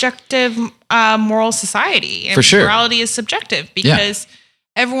a subjective moral society. And For sure. morality is subjective because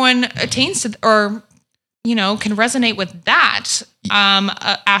everyone attains to, or, can resonate with that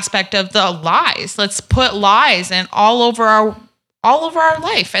aspect of the lies. Let's put lies and all over our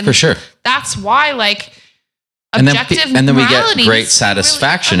life. And For sure. that's why and then we get morality great is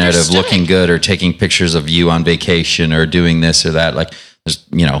satisfaction really out of understood. looking good or taking pictures of you on vacation or doing this or that. Like, there's,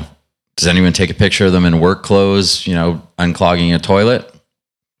 does anyone take a picture of them in work clothes, unclogging a toilet?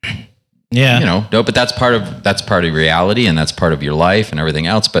 Yeah. No, but that's part of reality, and that's part of your life and everything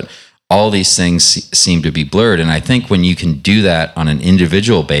else. But all these things seem to be blurred. And I think when you can do that on an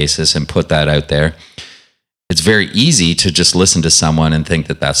individual basis and put that out there, it's very easy to just listen to someone and think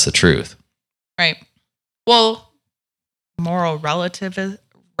that that's the truth. Right. Well, moral relativism,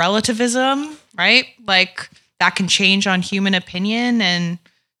 right? Like that can change on human opinion, and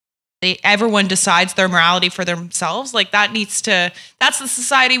everyone decides their morality for themselves. Like that's the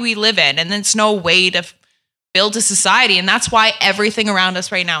society we live in. And it's no way to build a society. And that's why everything around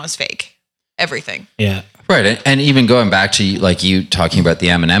us right now is fake. Everything. Yeah. Right. And even going back to like you talking about the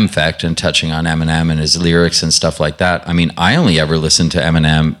Eminem effect and touching on Eminem and his lyrics and stuff like that. I mean, I only ever listened to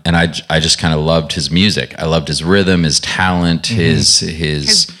Eminem, and I just kind of loved his music. I loved his rhythm, his talent, his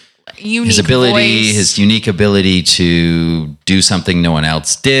Unique ability, voice. his unique ability to do something no one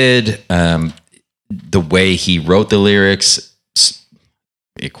else did. The way he wrote the lyrics,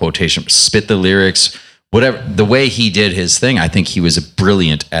 a quotation, spit the lyrics, whatever, the way he did his thing, I think he was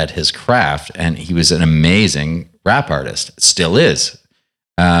brilliant at his craft, and he was an amazing rap artist. Still is.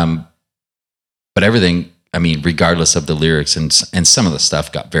 But everything, I mean, regardless of the lyrics, and some of the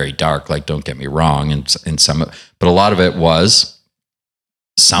stuff got very dark, like, don't get me wrong, and but a lot of it was,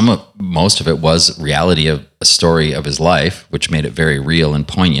 most of it was reality of a story of his life, which made it very real and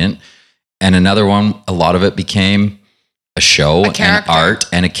poignant. And another one, a lot of it became a show and art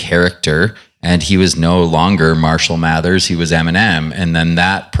and a character. And he was no longer Marshall Mathers. He was Eminem. And then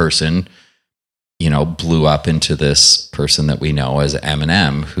that person, blew up into this person that we know as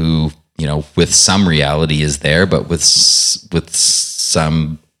Eminem, who, with some reality is there, but with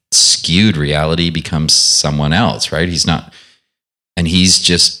some skewed reality becomes someone else, right? He's not, and he's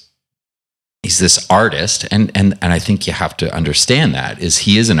this artist. And I think you have to understand that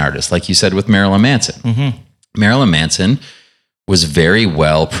he is an artist, like you said with Marilyn Manson. Mm-hmm. Marilyn Manson was very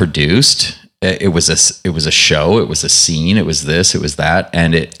well produced. It was a show. It was a scene. It was this. It was that,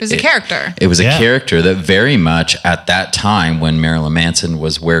 and it was a character. It was a character that very much at that time, when Marilyn Manson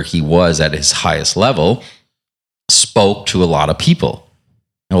was where he was at his highest level, spoke to a lot of people.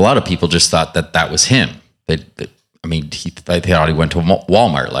 And a lot of people just thought that was him. They thought he went to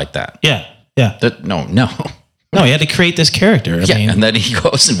Walmart like that. Yeah. No. No, he had to create this character. I mean, and then he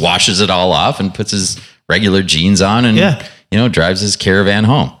goes and washes it all off and puts his regular jeans on and drives his Caravan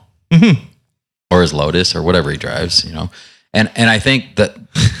home. Mm-hmm. Or his Lotus or whatever he drives, And I think that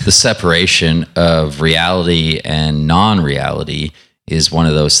the separation of reality and non-reality is one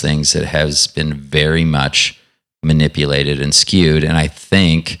of those things that has been very much manipulated and skewed. And I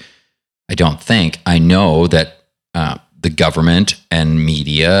know that the government and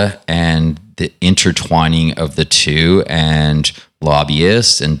media and the intertwining of the two, and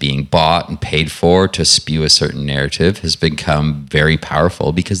lobbyists and being bought and paid for to spew a certain narrative has become very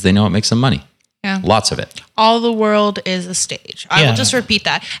powerful because they know it makes them money. Yeah. Lots of it. All the world is a stage. I will just repeat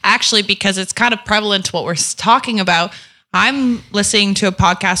that. Actually, because it's kind of prevalent to what we're talking about. I'm listening to a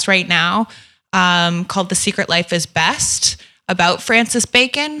podcast right now called The Secret Life is Best about Sir Francis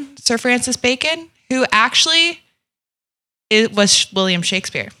Bacon, who actually was William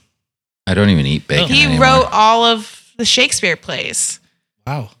Shakespeare. I don't even eat bacon He anymore. wrote all of the Shakespeare plays.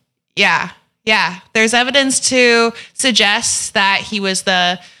 Wow. Yeah. There's evidence to suggest that he was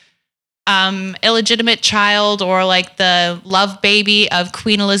the illegitimate child, or like the love baby of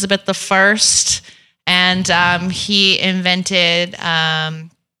Queen Elizabeth I. And he invented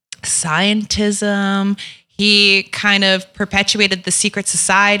scientism. He kind of perpetuated the secret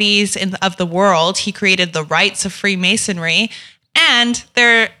societies of the world. He created the rites of Freemasonry. And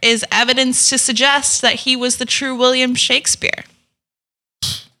there is evidence to suggest that he was the true William Shakespeare.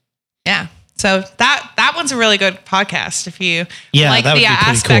 Yeah. So that one's a really good podcast if you like the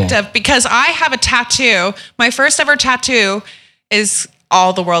aspect cool. of, because I have a tattoo. My first ever tattoo is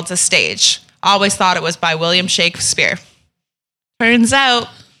All the World's a Stage. Always thought it was by William Shakespeare. Turns out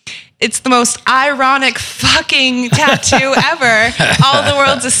it's the most ironic fucking tattoo ever. All the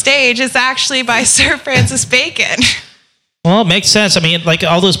World's a Stage is actually by Sir Francis Bacon. Well, it makes sense. I mean, like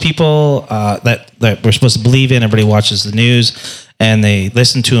all those people that we're supposed to believe in, everybody watches the news and they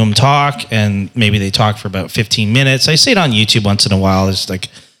listen to them talk, and maybe they talk for about 15 minutes. I see it on YouTube once in a while. It's like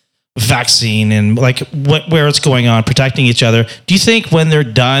vaccine and like where it's going on, protecting each other. Do you think when they're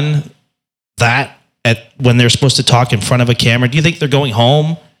done when they're supposed to talk in front of a camera, do you think they're going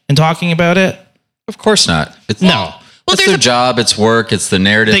home and talking about it? Of course not. No. Well, it's their job. It's work. It's the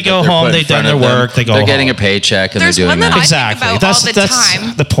narrative. They go home. They've done their work. They go. They're getting a paycheck, and There's they're doing one that that. Exactly. I think about all the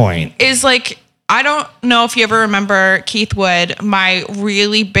time. The point. Is like, I don't know if you ever remember, Keith Wood, my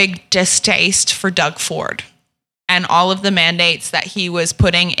really big distaste for Doug Ford and all of the mandates that he was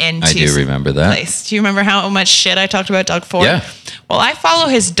putting into I do remember that. place. Do you remember how much shit I talked about Doug Ford? Yeah. Well, I follow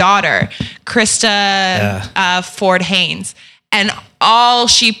his daughter, Krista Ford Haynes, and all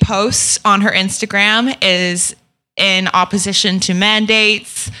she posts on her Instagram is in opposition to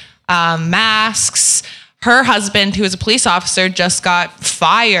mandates, masks. Her husband, who is a police officer, just got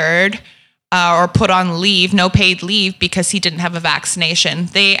fired or put on leave, no paid leave, because he didn't have a vaccination.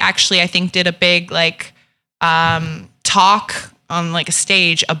 They actually, I think, did a big talk on like a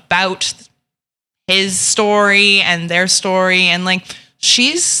stage about his story and their story, and like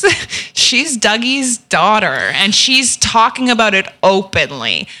she's Dougie's daughter, and she's talking about it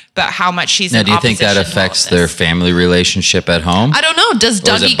openly about how much she's now, in do you think that opposition to all affects of their this. family relationship at home? I don't know. Does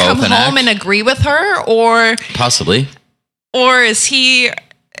Or is it Dougie come both an home act? and agree with her, or Possibly. is he?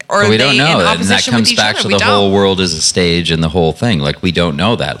 Or But we are don't they know in that, and that opposition with comes each back other? to We the don't. whole world is a stage and the whole thing. Like, we don't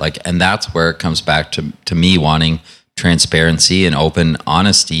know that. Like, and that's where it comes back to me wanting transparency and open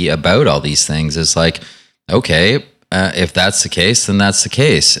honesty about all these things. Is like, okay, if that's the case, then that's the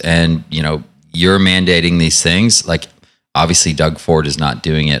case. And you're mandating these things. Like, obviously, Doug Ford is not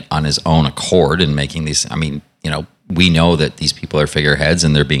doing it on his own accord and making these. I mean, we know that these people are figureheads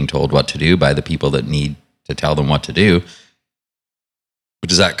and they're being told what to do by the people that need to tell them what to do.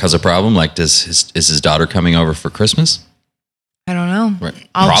 Does that cause a problem? Like, is his daughter coming over for Christmas? I don't know. Right.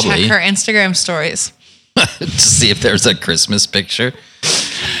 I'll Probably. check her Instagram stories. To see if there's a Christmas picture.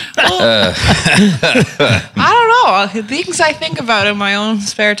 I don't know. Things I think about in my own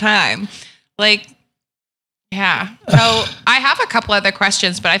spare time. Like, yeah. So I have a couple other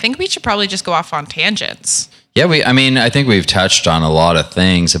questions, but I think we should probably just go off on tangents. Yeah, I think we've touched on a lot of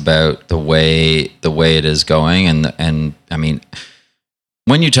things about the way it is going, and I mean,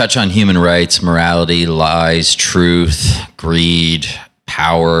 when you touch on human rights, morality, lies, truth, greed,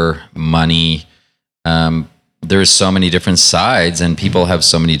 power, money, there's so many different sides, and people have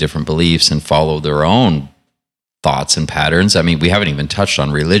so many different beliefs and follow their own thoughts and patterns. I mean, we haven't even touched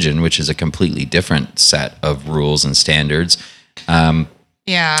on religion, which is a completely different set of rules and standards.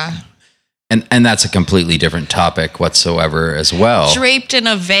 Yeah. And that's a completely different topic whatsoever as well. Draped in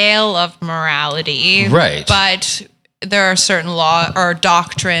a veil of morality. Right. But there are certain law or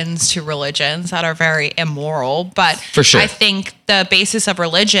doctrines to religions that are very immoral. But For sure. I think the basis of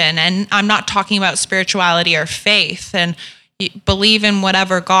religion, and I'm not talking about spirituality or faith, and you believe in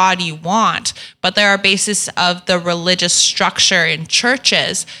whatever God you want, but there are bases of the religious structure in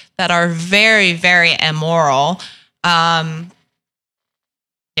churches that are very, very immoral.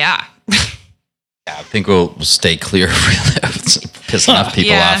 Yeah. I think we'll stay clear of piss enough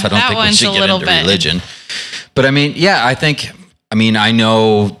people Yeah, off. I don't that think we one's should a get little into bit- religion. But I mean, yeah, I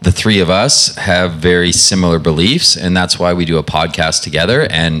know the three of us have very similar beliefs, and that's why we do a podcast together.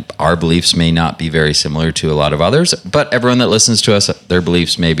 And our beliefs may not be very similar to a lot of others, but everyone that listens to us, their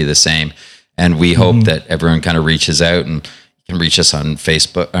beliefs may be the same. And we hope that everyone kind of reaches out and can reach us on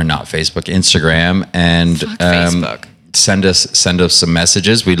Facebook, or not Facebook, Instagram, and Facebook. send us some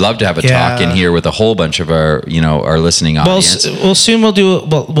messages. We'd love to have a Yeah. talk in here with a whole bunch of our listening audience. Well, soon we'll do.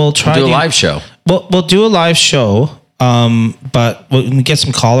 We'll try do a to live show. We'll do a live show. But we'll get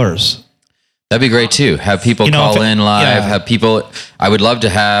some callers. That'd be great too. Have people You know, call if it- in live. yeah. Have people. I would love to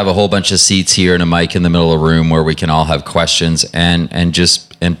have a whole bunch of seats here and a mic in the middle of the room where we can all have questions and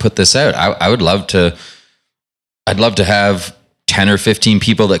put this out. I would love to. I'd love to have 10 or 15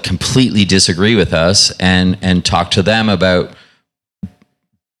 people that completely disagree with us and talk to them about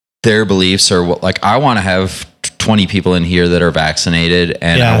their beliefs, or what. Like, I want to have 20 people in here that are vaccinated,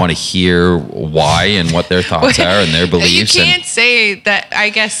 and I want to hear why and what their thoughts are and their beliefs. You can't say that, I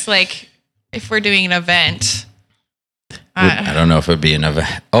guess, like, if we're doing an event. I don't know if it would be an event.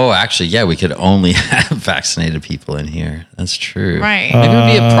 Oh, actually, yeah, we could only have vaccinated people in here. That's true. Right. Maybe it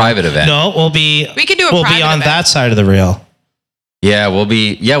would be a private event. No, We could do a We'll be private on event. that side of the rail. Yeah, we'll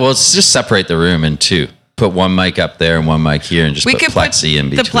let's just separate the room in two. Put one mic up there and one mic here, and just We put could plexi in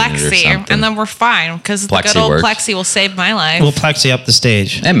between the plexi, it or something. and then we're fine, because the Plexi good old works. plexi will save my life. We'll plexi up the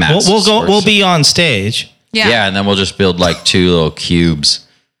stage. And masks We'll works. be on stage. Yeah, and then we'll just build like 2 little cubes,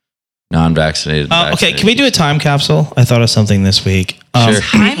 non-vaccinated. Okay, vaccinated. can we do a time capsule? I thought of something this week. Sure.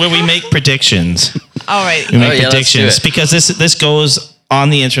 Where we make predictions. All right. We make yeah, let's do predictions it. because this goes on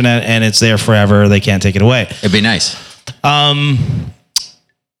the internet and it's there forever. They can't take it away. It'd be nice.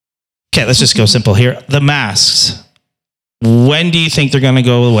 Okay, let's just go simple here. The masks. When do you think they're going to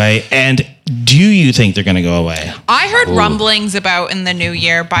go away? And do you think they're going to go away? I heard rumblings about in the new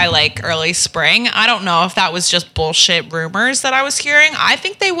year by like early spring. I don't know if that was just bullshit rumors that I was hearing. I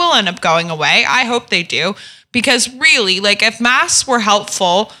think they will end up going away. I hope they do. Because really, like if masks were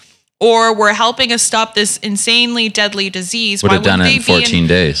helpful or were helping us stop this insanely deadly disease, Would have done wouldn't it in they be 14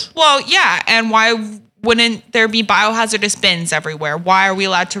 days. Well, yeah. And why wouldn't there be biohazardous bins everywhere? Why are we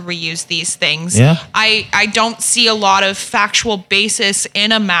allowed to reuse these things? Yeah. I don't see a lot of factual basis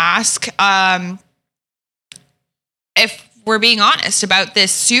in a mask. If we're being honest about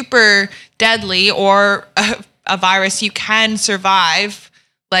this super deadly or a virus you can survive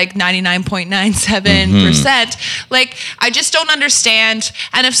like 99.97%. Like, I just don't understand.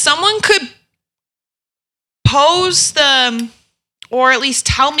 And if someone could pose them or at least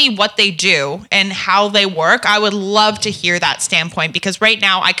tell me what they do and how they work, I would love to hear that standpoint, because right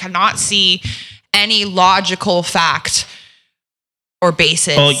now I cannot see any logical fact or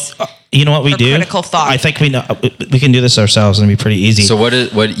basis. Oh, you know what we For do? critical thought. I think we know we can do this ourselves and it'd be pretty easy. So what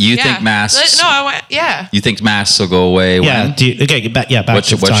you Yeah. think masks? Yeah. You think masks will go away? yeah. When? Get back to What's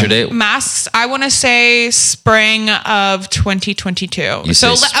the your time. date? Masks, I want to say spring of 2022. You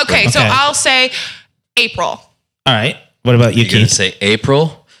So, say spring. okay, so Okay. I'll say April. All right. What about you, You're going Keith? to say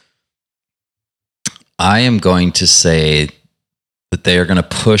April? I am going to say that they are going to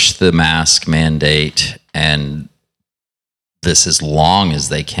push the mask mandate and this as long as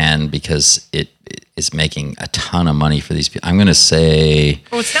they can, because it is making a ton of money for these people. I'm going to say...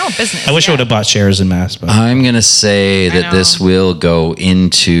 Well, it's now a business. I wish I would have bought shares in masks. But I'm going to say that know. this will go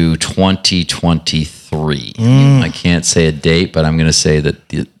into 2023. I can't say a date, but I'm going to say that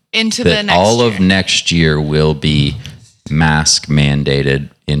Into the that next all year. of next year will be mask mandated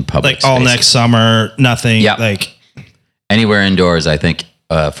in public like all spaces. next summer, nothing. Yeah. Like Anywhere indoors, I think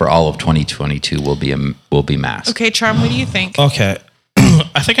for all of 2022 will be masked. Okay, Charm, what do you think? okay.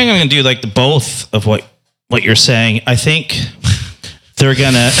 I think I'm going to do like the both of what you're saying. I think they're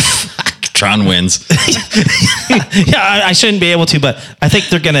gonna. Tron wins. Yeah, I shouldn't be able to, but I think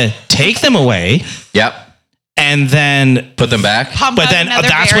they're gonna take them away Yep. and then. Put them back. Pump But out then another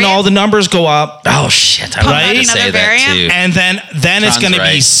that's when variant? all the numbers go up. Oh shit! I Right? wanted to Another say that variant? too. And then it's John's going to be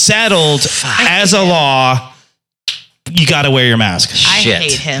right. settled as a law. You got to wear your mask. I Shit.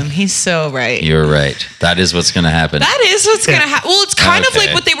 hate him. He's so right. You're right. That is what's going to happen. That is what's going to happen. Well, it's kind of Okay.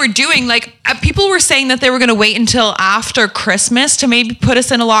 like what they were doing. Like people were saying that they were going to wait until after Christmas to maybe put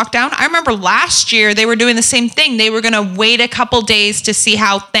us in a lockdown. I remember last year they were doing the same thing. They were going to wait a couple days to see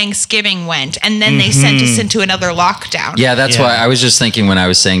how Thanksgiving went, and then they sent us into another lockdown. Yeah, that's Yeah. why I was just thinking when I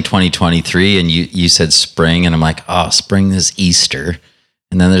was saying 2023 and you said spring, and I'm like, oh, spring is Easter.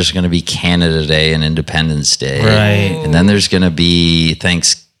 And then there's going to be Canada Day and Independence Day. Right. And then there's going to be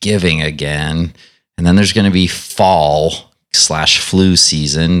Thanksgiving again. And then there's going to be fall/flu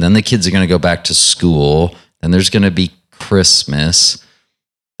season. Then the kids are going to go back to school. Then there's going to be Christmas.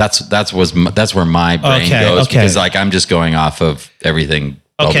 That's where my brain Okay, goes, okay. because like I'm just going off of everything.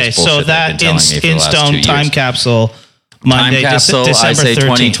 all Okay, this so bullshit they've been that telling me for the in last stone 2 time years. capsule, Monday, Time capsule, December I say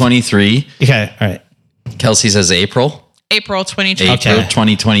 13th. 2023. Okay, all right. Kelsey says April. April 2020. April Okay.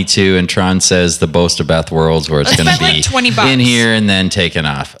 2022. And Tron says the Boast of Beth Worlds, where it's Let's going to bet be like $20 in here and then taken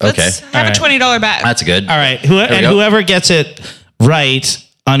off. Okay. Let's have All a right. $20 bet. That's good. All right. There we go. Whoever gets it right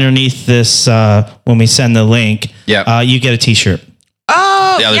underneath this, when we send the link, Yeah. you get a T-shirt.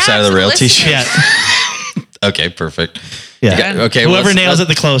 Oh, The other yeah, side of the to rail listeners. t-shirt. Yeah. Okay, perfect. Yeah. Okay. well, Whoever let's- nails it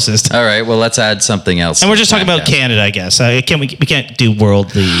let's- the closest. All right. Well, let's add something else. And we're just to the talking about podcast. Canada, I guess. We can't do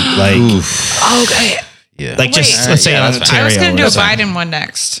worldly like Okay. Yeah. like just Wait. let's say Yeah, on that's fine. Ontario. I was going to do or a something. Biden one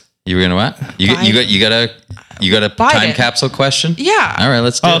next. You were gonna what? You got a time Biden. capsule question? Yeah. All right.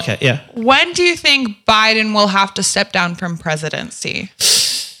 Let's do Oh, it. okay, yeah. When do you think Biden will have to step down from presidency?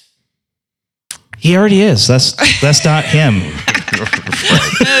 He already is. That's not him.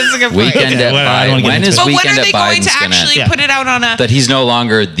 That's a good point. Weekend Okay, at well, I don't Biden. wanna get When into is it. But when weekend are at they going Biden's to gonna actually Yeah. put it out on a... that he's no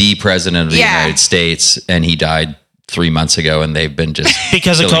longer the president of the Yeah. United States, and he died 3 months ago, and they've been just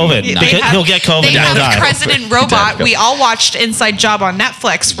Because of killing COVID. him. They Because have- he'll get COVID They and he'll have die. President Robot. We all watched Inside Job on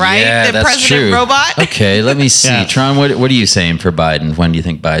Netflix, right? Yeah, the that's President true. Robot. Okay, let me see. Yeah. Tron, what are you saying for Biden? When do you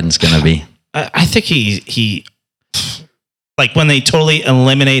think Biden's going to be? I think he like when they totally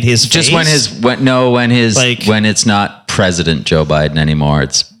eliminate his Just face. when Like- it's not President Joe Biden anymore.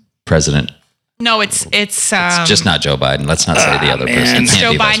 It's President No, it's just not Joe Biden. Let's not say the other person. It's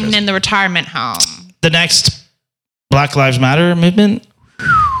Joe Biden in the retirement home. The next Black Lives Matter movement.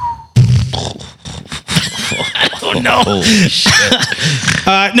 Oh no! Holy shit.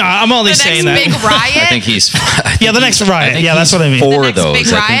 No, I'm only saying that. Big riot. I think he's. The next riot. Yeah, that's what I mean. For next those, big I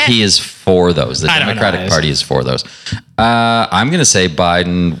think riot? he is for those. The I don't Democratic know. Party is for those. I'm going to say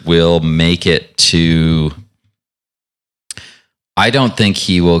Biden will make it to. I don't think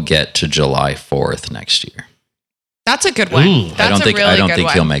he will get to July 4th next year. That's a good one. Ooh. That's I don't think. a really I don't good think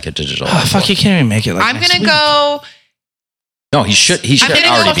one. he'll make it to July. Oh, fuck, 4th. you can't even make it. Like I'm next gonna week. go. No, he should. He should I'm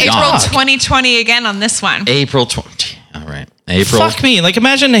gonna already go be April on. 2020 again on this one. April 20. All right, April. Fuck me. Like,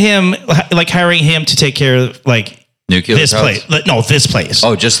 imagine him, like, hiring him to take care of, like, Nuclear this codes? place. Like, no, this place.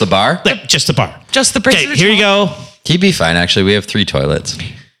 Oh, just the bar? Like, just the bar. Just the Okay, British. here you go. He'd be fine. Actually, we have 3 toilets.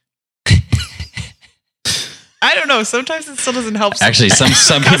 I don't know. Sometimes it still doesn't help. Actually,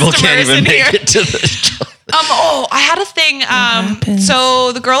 some people can't Customers even in make here. it to the. I had a thing.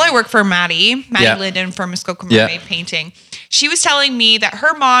 So the girl I work for, Maddie Yeah. Linden from Muskoka Yeah. Mermaid Painting, she was telling me that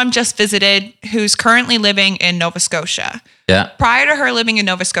her mom just visited, who's currently living in Nova Scotia. Yeah, Prior to her living in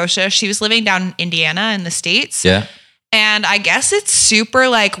Nova Scotia, she was living down in Indiana in the States. yeah. And I guess it's super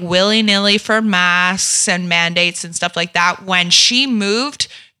like willy-nilly for masks and mandates and stuff like that. When she moved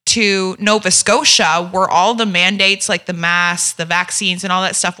to Nova Scotia, where all the mandates, like the masks, the vaccines and all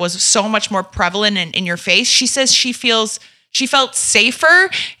that stuff was so much more prevalent and in your face, she says she felt safer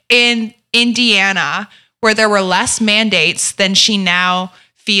in Indiana, where there were less mandates, than she now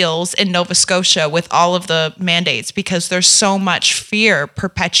feels in Nova Scotia with all of the mandates, because there's so much fear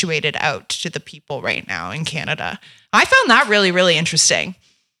perpetuated out to the people right now in Canada. I found that really, really interesting.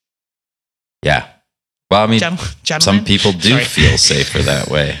 Yeah. Well, I mean, Gentlemen? some people do feel safer that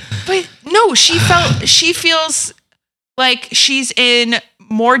way. But no, she feels like she's in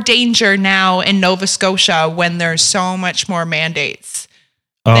more danger now in Nova Scotia when there's so much more mandates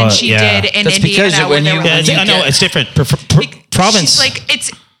than she did in That's Indiana. because when when there you- were Yeah, when I know, it's different. Province. She's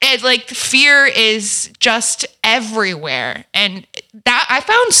like like fear is just everywhere, and that I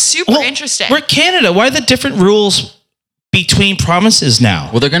found super interesting. We're Canada. Why are the different rules between provinces now?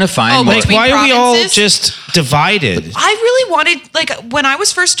 Well, they're going to find more. Like, between why are we all provinces? just divided? I really wanted, like, when I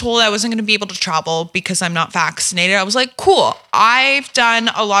was first told I wasn't going to be able to travel because I'm not vaccinated, I was like, cool. I've done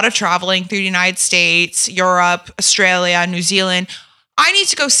a lot of traveling through the United States, Europe, Australia, New Zealand. I need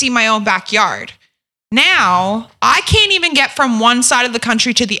to go see my own backyard. Now, I can't even get from one side of the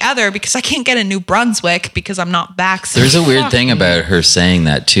country to the other because I can't get in New Brunswick because I'm not vaccinated. There's a weird thing about her saying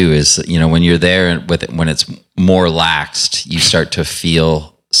that too, is, you know, when you're there and with it, when it's more laxed, you start to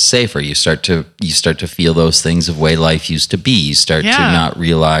feel safer. You start to feel those things of way life used to be. You start to not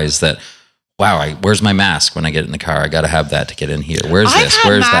realize that, wow, where's my mask when I get in the car? I got to have that to get in here. Where's this?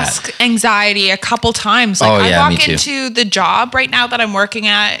 Where's I've had mask anxiety a couple times. Like, Oh, yeah, I me walk too. into the job right now that I'm working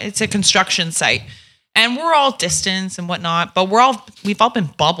at. It's a construction site. And we're all distance and whatnot, but we've all been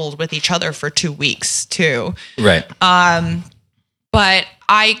bubbled with each other for 2 weeks too. Right. But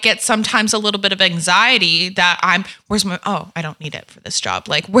I get sometimes a little bit of anxiety that I don't need it for this job.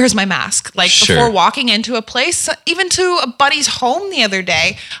 Like, where's my mask? Like, Sure. before walking into a place, even to a buddy's home the other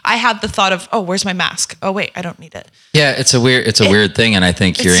day, I had the thought of, oh, where's my mask? Oh, wait, I don't need it. Yeah, it's a weird thing, and I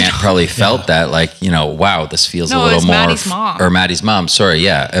think your aunt probably felt that, like, you know, wow, this feels a No, it little was more. Maddie's mom. Or Maddie's mom. Sorry,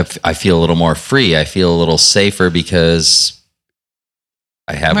 yeah. If I feel a little more free, I feel a little safer because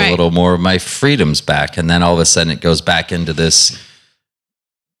I have a Right. little more of my freedoms back, and then all of a sudden it goes back into this,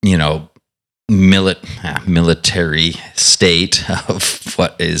 you know, military state of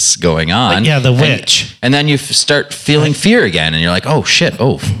what is going on. Yeah, the And- witch. And then you start feeling fear again, and you're like, oh shit,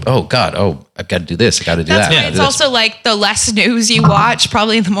 oh God, oh, I've got to do this, I got to do That's that. why I it's gotta do this. also like the less news you watch,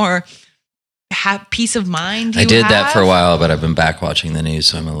 probably the more peace of mind you I did that have. for a while, but I've been back watching the news,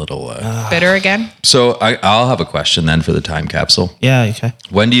 so I'm a little. Bitter again. So I'll have a question then for the time capsule. Yeah, okay.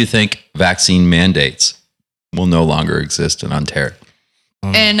 When do you think vaccine mandates will no longer exist in Ontario?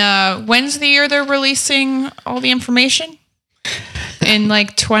 And when's the year they're releasing all the information? In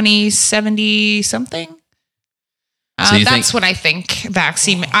like 2070 something? So you That's think- when I think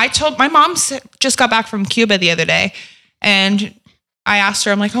vaccine. I told my mom just got back from Cuba the other day, and I asked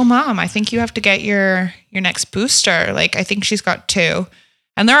her, I'm like, oh, Mom, I think you have to get your next booster. Like, I think she's got 2.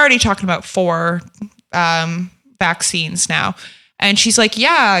 And they're already talking about 4 vaccines now. And she's like,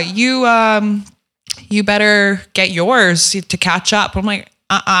 yeah, you better get yours to catch up. I'm like,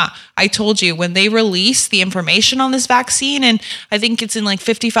 I told you, when they release the information on this vaccine, and I think it's in like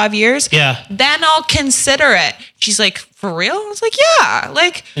 55 years, Yeah. then I'll consider it. She's like, for real? I was like, yeah.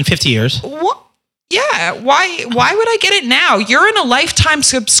 Like, In 50 years. what? Yeah. Why would I get it now? You're in a lifetime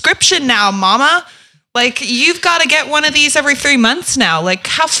subscription now, mama. Like, you've got to get one of these every 3 months now. Like,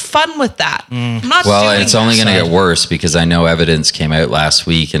 have fun with that. I'm not Well, doing it's that. only going to get worse because I know evidence came out last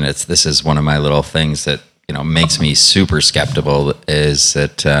week, and this is one of my little things that, you know, makes me super skeptical is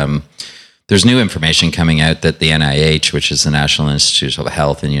that there's new information coming out that the NIH, which is the National Institute of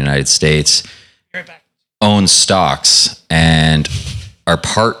Health in the United States, owns stocks and are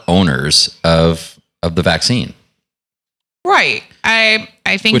part owners of the vaccine. Right.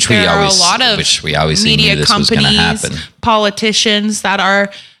 I think Which we there are always- a lot of which we obviously media knew this was gonna companies, happen. politicians that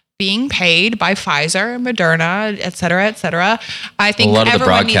are being paid by Pfizer, Moderna, et cetera, et cetera. I think A lot of the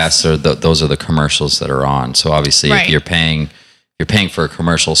everyone broadcasts are those are the commercials that are on. So obviously, Right. if you're paying for a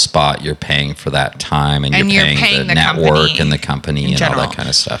commercial spot, you're paying for that time, and, And you're you're paying paying the the network company and the company in and all general. that kind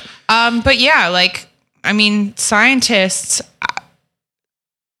of stuff. But yeah, like, I mean,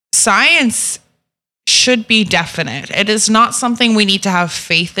 science should be definite. It is not something we need to have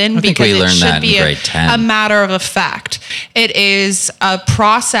faith in I think because we it learned should that in be grade 10. a matter of a fact. It is a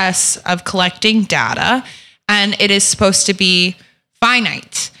process of collecting data, and it is supposed to be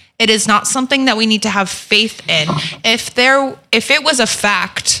finite. It is not something that we need to have faith in. If it was a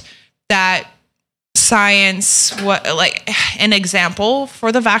fact that science, like an example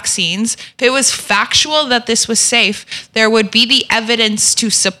for the vaccines, if it was factual that this was safe, there would be the evidence to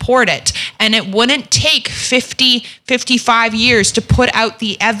support it, and it wouldn't take 55 years to put out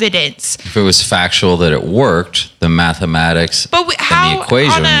the evidence. If it was factual that it worked, the mathematics But how and the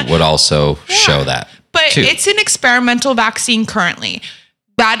equation on a- would also show that. But too. it's an experimental vaccine currently.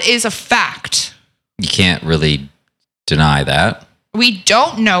 That is a fact. You can't really deny that. We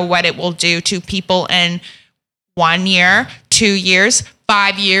don't know what it will do to people in 1 year, 2 years,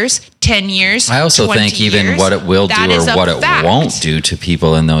 5 years, 10 years. I also 20 think even years. what it will That do is or a what it fact. won't do to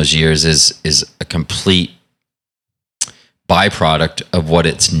people in those years is a complete byproduct of what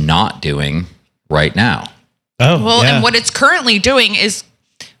it's not doing right now. Oh, Well, yeah. and what it's currently doing is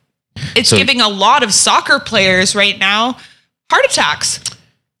it's So- giving a lot of soccer players right now heart attacks.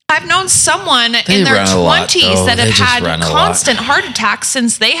 I've known someone They in their run a lot, 20s though. that They have just had run a lot. constant heart attacks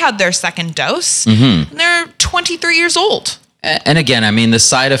since they had their second dose. Mm-hmm. And they're 23 years old. And again, I mean, the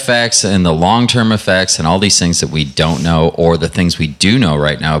side effects and the long-term effects and all these things that we don't know, or the things we do know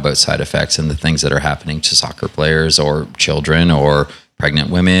right now about side effects and the things that are happening to soccer players or children or pregnant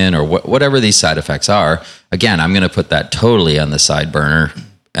women or whatever these side effects are. Again, I'm going to put that totally on the side burner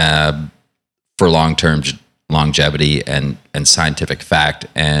for long-term longevity and scientific fact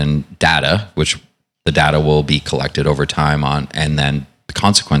and data, which the data will be collected over time on, and then the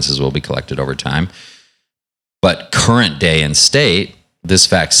consequences will be collected over time. But current day and state, these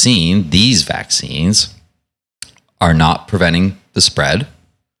vaccines are not preventing the spread.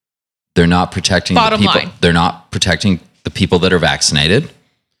 They're not protecting Bottom the people. line. They're not protecting the people that are vaccinated.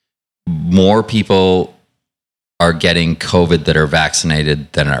 More people are getting COVID that are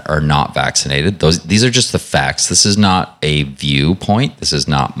vaccinated than are not vaccinated. These are just the facts. This is not a viewpoint. This is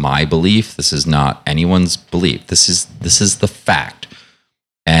not my belief. This is not anyone's belief. This is the fact.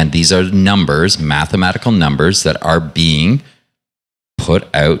 And these are numbers, mathematical numbers that are being put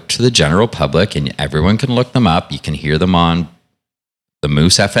out to the general public, and everyone can look them up. You can hear them on the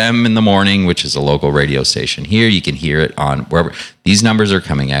Moose FM in the morning, which is a local radio station here. You can hear it on wherever. These numbers are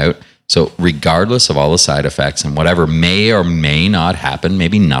coming out. So regardless of all the side effects and whatever may or may not happen,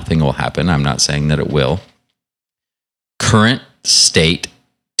 maybe nothing will happen. I'm not saying that it will. Current state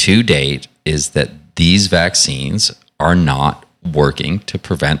to date is that these vaccines are not working to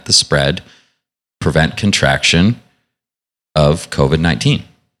prevent the spread, prevent contraction of COVID-19.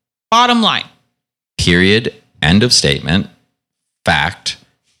 Bottom line. Period. End of statement. Fact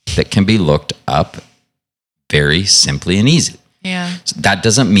that can be looked up very simply and easy. Yeah. That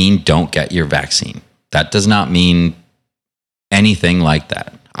doesn't mean don't get your vaccine. That does not mean anything like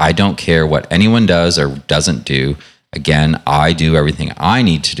that. I don't care what anyone does or doesn't do. Again, I do everything I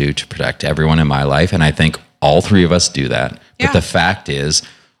need to do to protect everyone in my life. And I think all three of us do that. Yeah. But the fact is,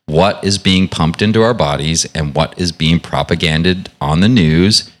 what is being pumped into our bodies and what is being propagated on the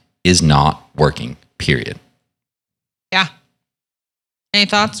news is not working, period. Yeah. Any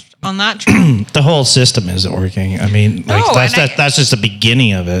thoughts on that, Drew? The whole system isn't working. I mean, like No, that's just the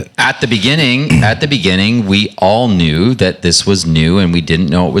beginning of it. At the beginning, we all knew that this was new and we didn't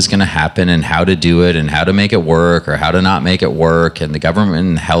know what was going to happen and how to do it and how to make it work or how to not make it work. And the government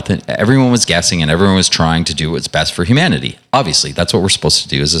and health, everyone was guessing and everyone was trying to do what's best for humanity. Obviously, that's what we're supposed to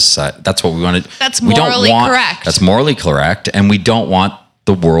do as a society. That's what we want to do. That's morally correct. That's morally correct. And we don't want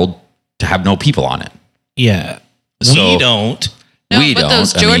the world to have no people on it. Yeah. So- We don't. No, we but don't.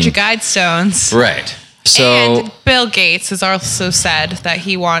 those Georgia Guidestones. Right. So and Bill Gates has also said that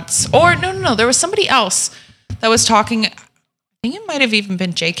he wants, or no, there was somebody else that was talking. I think it might have even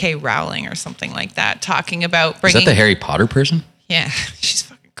been J.K. Rowling or something like that, talking about bringing. Is that the Harry Potter person? Yeah, she's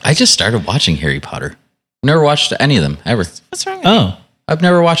fucking cool. I just started watching Harry Potter. Never watched any of them ever. What's wrong with Oh, I've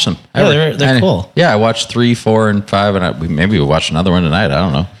never watched them. Yeah, Ever. they're cool. Yeah, I watched 3, 4, and 5, and maybe we'll watch another one tonight. I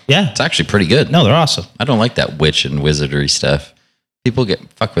don't know. yeah. It's actually pretty good. No, they're awesome. I don't like that witch and wizardry stuff. People get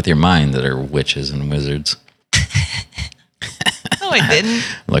fucked with your mind that are witches and wizards. No, I didn't.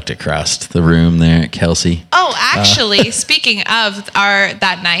 Looked across the room there at Kelsey. Oh, actually, speaking of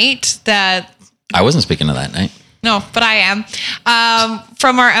that night, that I wasn't speaking of that night. no, but I am.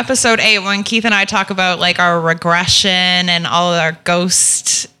 From our episode 8, when Keith and I talk about like our regression and all of our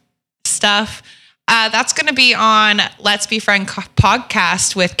ghost stuff, that's going to be on Let's Be Friend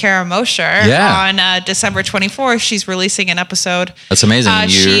podcast with Kara Mosher on December 24th. She's releasing an episode. That's amazing. You're on it.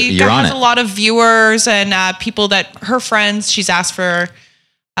 She has a lot of viewers and people that her friends. She's asked for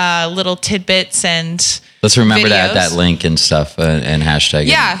little tidbits and let's remember to add videos. that link and stuff and hashtag.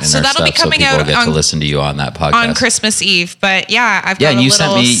 Yeah, and so our that'll be stuff coming so people out get on- to listen to you on that podcast on Christmas Eve. But yeah, I've got Yeah, and a you little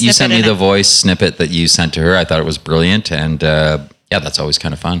sent me snippet the in it. voice snippet that you sent to her. I thought it was brilliant, and yeah, that's always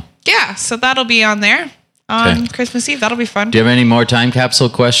kind of fun. Yeah, so that'll be on there on Okay. Christmas Eve. That'll be fun. Do you have any more time capsule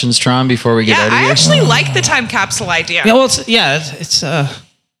questions, Tron, before we get Yeah, out of I here? actually like the time capsule idea. Yeah, well,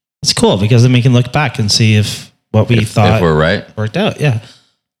 it's cool because then we can look back and see if what we thought if we're right. worked out. Yeah,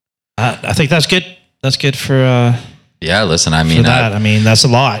 I think that's good. That's good for Yeah, listen, I for mean, that. I mean, that's a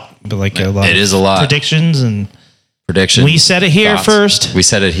lot, but like a lot. It of is a lot. predictions and prediction. we said it here thoughts. first. We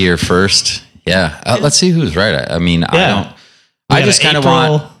said it here first. Yeah, let's see who's right. I mean, I Yeah. don't. We I got just an kind of April-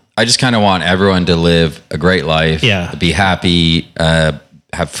 want. I just kind of want everyone to live a great life. Yeah. Be happy.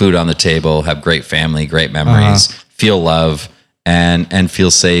 Have food on the table. Have great family. Great memories. Feel love. And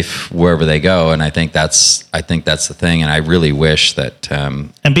feel safe wherever they go. And I think that's the thing. And I really wish that.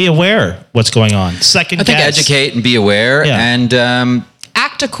 and be aware what's going on. Second, I think guess. educate and be aware. Yeah. And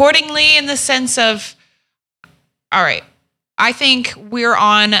Act accordingly in the sense of, all right, I think we're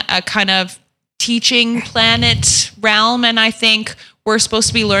on a kind of teaching planet realm. And I think we're supposed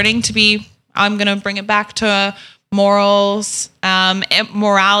to be learning to be, I'm going to bring it back to morals,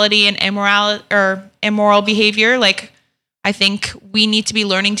 morality and immoral behavior. Like, I think we need to be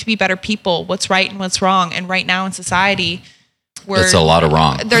learning to be better people, what's right and what's wrong. And right now in society, it's a lot of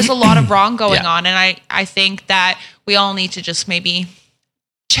wrong. there's a lot of wrong going Yeah. on. And I think that we all need to just maybe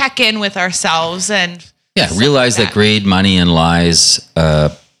check in with ourselves and stuff realize like that greed, money, and lies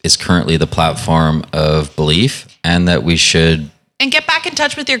is currently the platform of belief, and that we should and get back in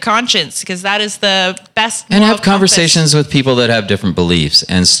touch with your conscience, because that is the best and moral have conversations with people that have different beliefs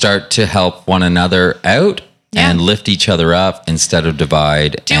and start to help one another out Yeah. and lift each other up instead of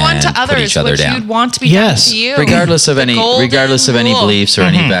divide Do and unto put others each other what down. you'd want to be Yes. done to you. regardless of The any golden rule. beliefs or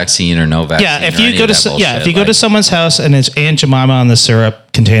any vaccine or no vaccine. Yeah, if or you any go of to that if bullshit, you go to like- someone's house and it's Aunt Jemima on the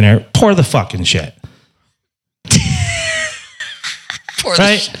syrup container, pour the fucking shit. For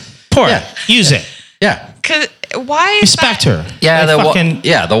Right? Pour it. Use it. yeah. Why is Respect that? her. Yeah,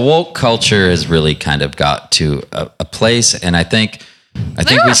 Like the woke culture has really kind of got to a place, and I think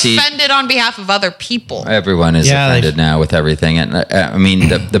They're we see offended on behalf of other people. everyone is Yeah, offended now with everything, and I mean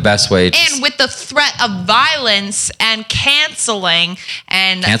the best way. And with the threat of violence and canceling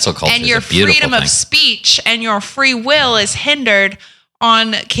and Cancel culture and is your a beautiful freedom thing. of speech and your free will is hindered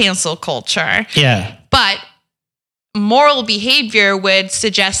on cancel culture. Yeah. But moral behavior would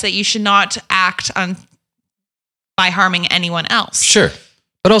suggest that you should not act on by harming anyone else. Sure.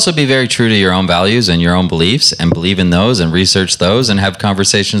 But also be very true to your own values and your own beliefs and believe in those and research those and have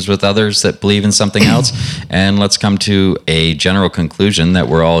conversations with others that believe in something else. And let's come to a general conclusion that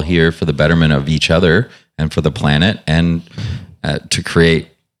we're all here for the betterment of each other and for the planet and to create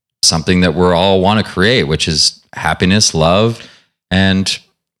something that we're all want to create, which is happiness, love, and,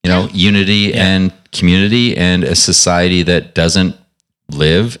 unity and community and a society that doesn't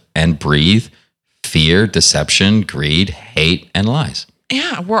live and breathe fear, deception, greed, hate, and lies.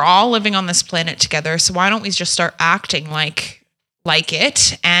 Yeah, we're all living on this planet together, so why don't we just start acting like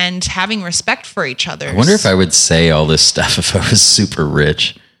it and having respect for each other? I wonder if I would say all this stuff if I was super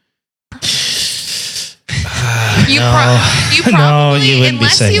rich. you No. probably, No, you wouldn't be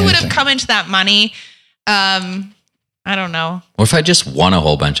unless saying you would have anything. come into that money. I don't know. Or if I just won a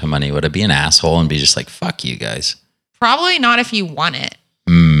whole bunch of money, would I be an asshole and be just like, fuck you guys? Probably not if you won it.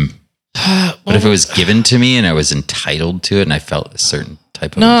 But if it was given to me and I was entitled to it and I felt a certain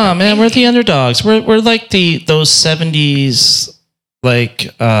type of No, man, we're the underdogs. We're like those 70s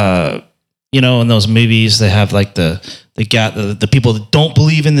like in those movies, they have like the people that don't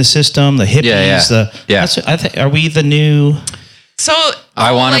believe in the system, the hippies. I think, are we the new? So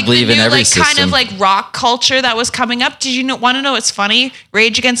I want to believe in every system. Kind of like rock culture that was coming up. Did you want to know what's funny?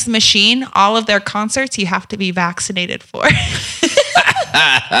 Rage Against the Machine, all of their concerts you have to be vaccinated for.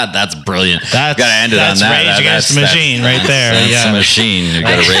 That's brilliant. Got to end it on that. Rage Against the Machine right there. That's the machine. You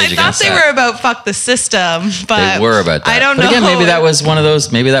got to rage I thought they were about fuck the system, but they were about that. I don't know. Again, maybe that was one of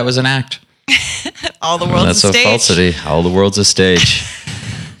those. Maybe that was an act. All the world's a stage. That's a falsity. All the world's a stage.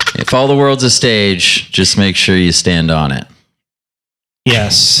 If all the world's a stage, just make sure you stand on it.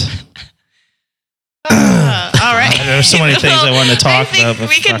 Yes. All right. There's so many things I want to talk about. But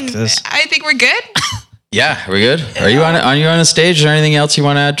I think we're good. Yeah, we're good. Are you on a stage? Is there anything else you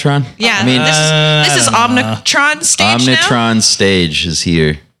want to add, Tron? Yeah. I mean, this is Omnitron's stage. Omnitron's stage is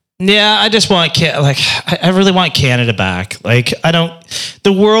here. Yeah, I just want I really want Canada back. Like,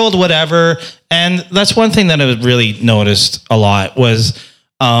 the world, whatever. And that's one thing that I really noticed a lot was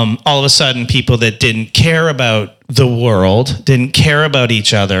all of a sudden people that didn't care about the world, didn't care about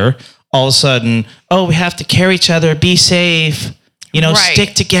each other, all of a sudden, we have to care each other, be safe,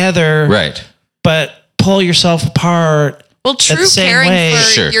 stick together. Right. But pull yourself apart. Well, true caring for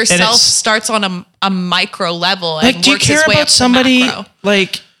Sure. yourself starts on a micro level. And do you care about somebody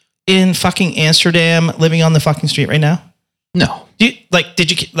like in fucking Amsterdam living on the fucking street right now? No. Do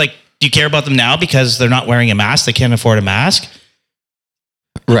you care about them now because they're not wearing a mask? They can't afford a mask.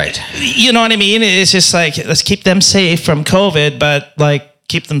 Right. You know what I mean? It's just like, let's keep them safe from COVID, but like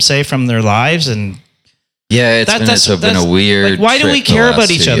keep them safe from their lives. And yeah, it's been a weird. Like, why do we care about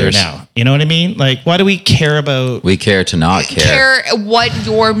each other now? You know what I mean? Like, why do we care about? We care to not care. What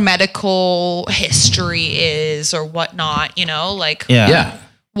your medical history is or whatnot. Yeah.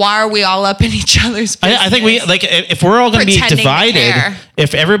 Why are we all up in each other's business? I think if we're all going to be divided,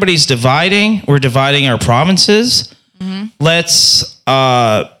 if everybody's dividing, we're dividing our provinces. Mm-hmm. Let's,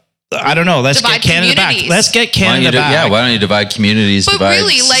 I don't know. Let's get Canada back. Let's get Canada back. Why don't you divide communities, divide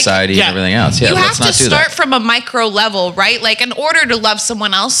society and everything else? Yeah, you let's have not to do start that. from a micro level, right? Like, in order to love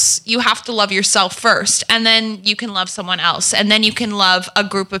someone else, you have to love yourself first, and then you can love someone else, and then you can love a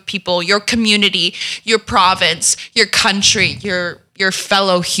group of people, your community, your province, your country, your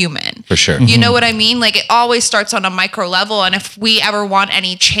fellow human. For sure. You know what I mean? Like, it always starts on a micro level, and if we ever want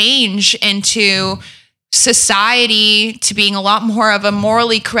any change into society to being a lot more of a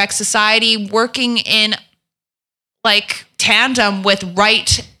morally correct society, working in like tandem with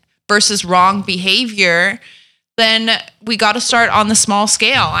right versus wrong behavior, then we got to start on the small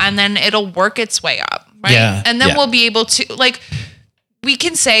scale, and then it'll work its way up, right? Yeah. And then we'll be able to, like, we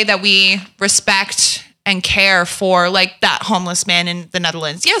can say that we respect and care for like that homeless man in the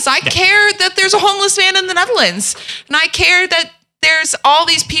Netherlands. Yes, I care that there's a homeless man in the Netherlands, and I care that there's all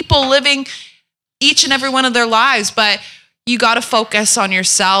these people living each and every one of their lives, but you got to focus on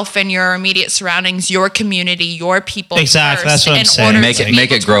yourself and your immediate surroundings, your community, your people. Exactly, first, that's what I'm saying.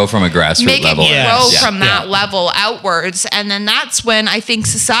 Make it grow from a grassroots level. Make it grow from that level outwards, and then that's when I think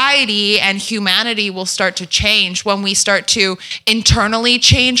society and humanity will start to change, when we start to internally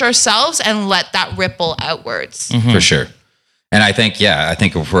change ourselves and let that ripple outwards. Mm-hmm. For sure. And I think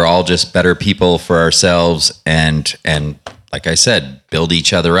if we're all just better people for ourselves and like I said, build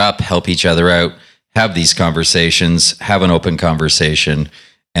each other up, help each other out, have these conversations, have an open conversation,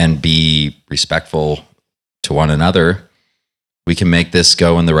 and be respectful to one another, we can make this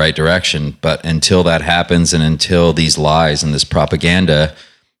go in the right direction. But until that happens, and until these lies and this propaganda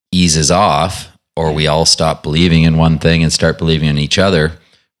eases off, or we all stop believing in one thing and start believing in each other,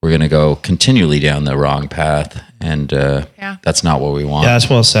 we're going to go continually down the wrong path. And that's not what we want. Yeah, that's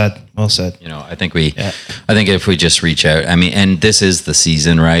well said. Well said. I think if we just reach out, and this is the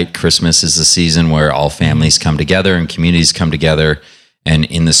season, right? Christmas is the season where all families come together and communities come together, and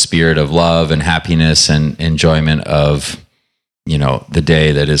in the spirit of love and happiness and enjoyment of, the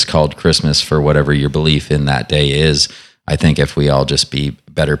day that is called Christmas, for whatever your belief in that day is. I think if we all just be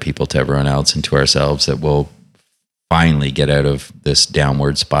better people to everyone else and to ourselves, that we'll finally get out of this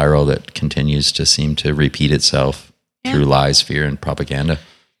downward spiral that continues to seem to repeat itself through lies, fear, and propaganda.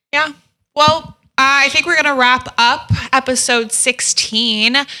 Yeah. Well, I think we're going to wrap up episode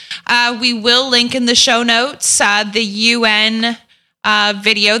 16. We will link in the show notes the UN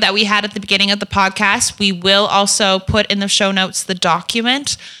video that we had at the beginning of the podcast. We will also put in the show notes the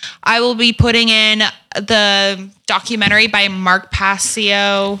document. I will be putting in the documentary by Mark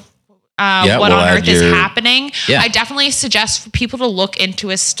Passio, What on Earth is Happening. I definitely suggest for people to look into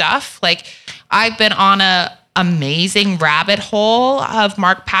his stuff. Like, I've been on a amazing rabbit hole of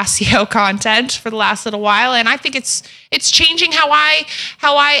Mark Passio content for the last little while, and I think it's changing how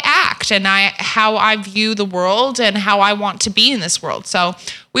I act and how I view the world and how I want to be in this world. So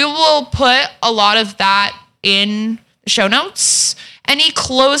we will put a lot of that in the show notes. Any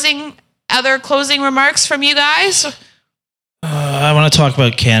other closing remarks from you guys? I want to talk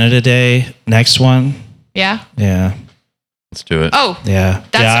about Canada Day. Next one. Yeah. Yeah. Let's do it. Oh, yeah.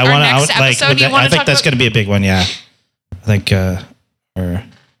 That's yeah. our next episode. I think that's going to be a big one. Yeah. I think. Or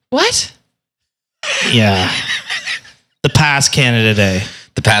what? Yeah. The past Canada Day.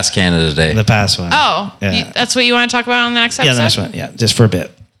 The past Canada Day. The past one. Oh, yeah. That's what you want to talk about on the next episode? Yeah, the next one. Yeah, just for a bit.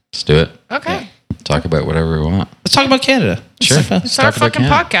 Let's do it. Okay. Yeah. Talk about whatever we want. Let's talk about Canada. Sure. It's our fucking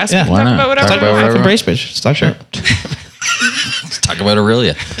podcast. Yeah. We can talk about whatever. Talk about whatever. Fucking Bracebridge. Let's talk sure. Let's talk about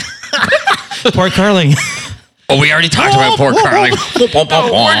Aurelia. Port Carling. Oh, we already talked about Port Carling. No,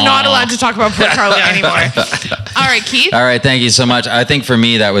 we're not allowed to talk about Port Carling anymore. All right, Keith. All right, thank you so much. I think for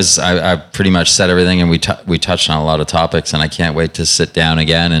me, that was I pretty much said everything, and we touched on a lot of topics, and I can't wait to sit down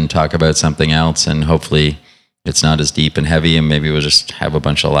again and talk about something else, and hopefully it's not as deep and heavy, and maybe we'll just have a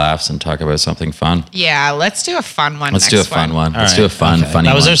bunch of laughs and talk about something fun. Yeah, let's do a fun one. Let's do a fun one. Let's do a fun, funny one.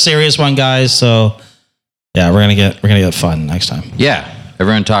 That was our serious one, guys. So yeah, we're gonna get fun next time. Yeah.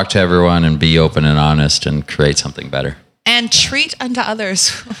 Everyone talk to everyone and be open and honest and create something better. And treat unto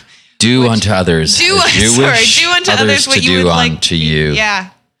others. Do unto others. Do unto others what you would like unto you. Yeah.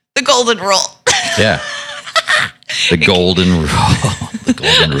 The golden rule. Yeah. The golden rule. The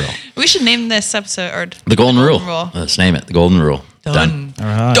golden rule. We should name this episode The Golden Rule. Let's name it. The Golden Rule. Done. All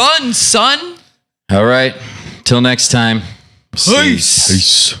right. Done, son. All right. Till next time. Peace.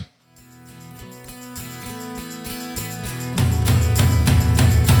 Peace.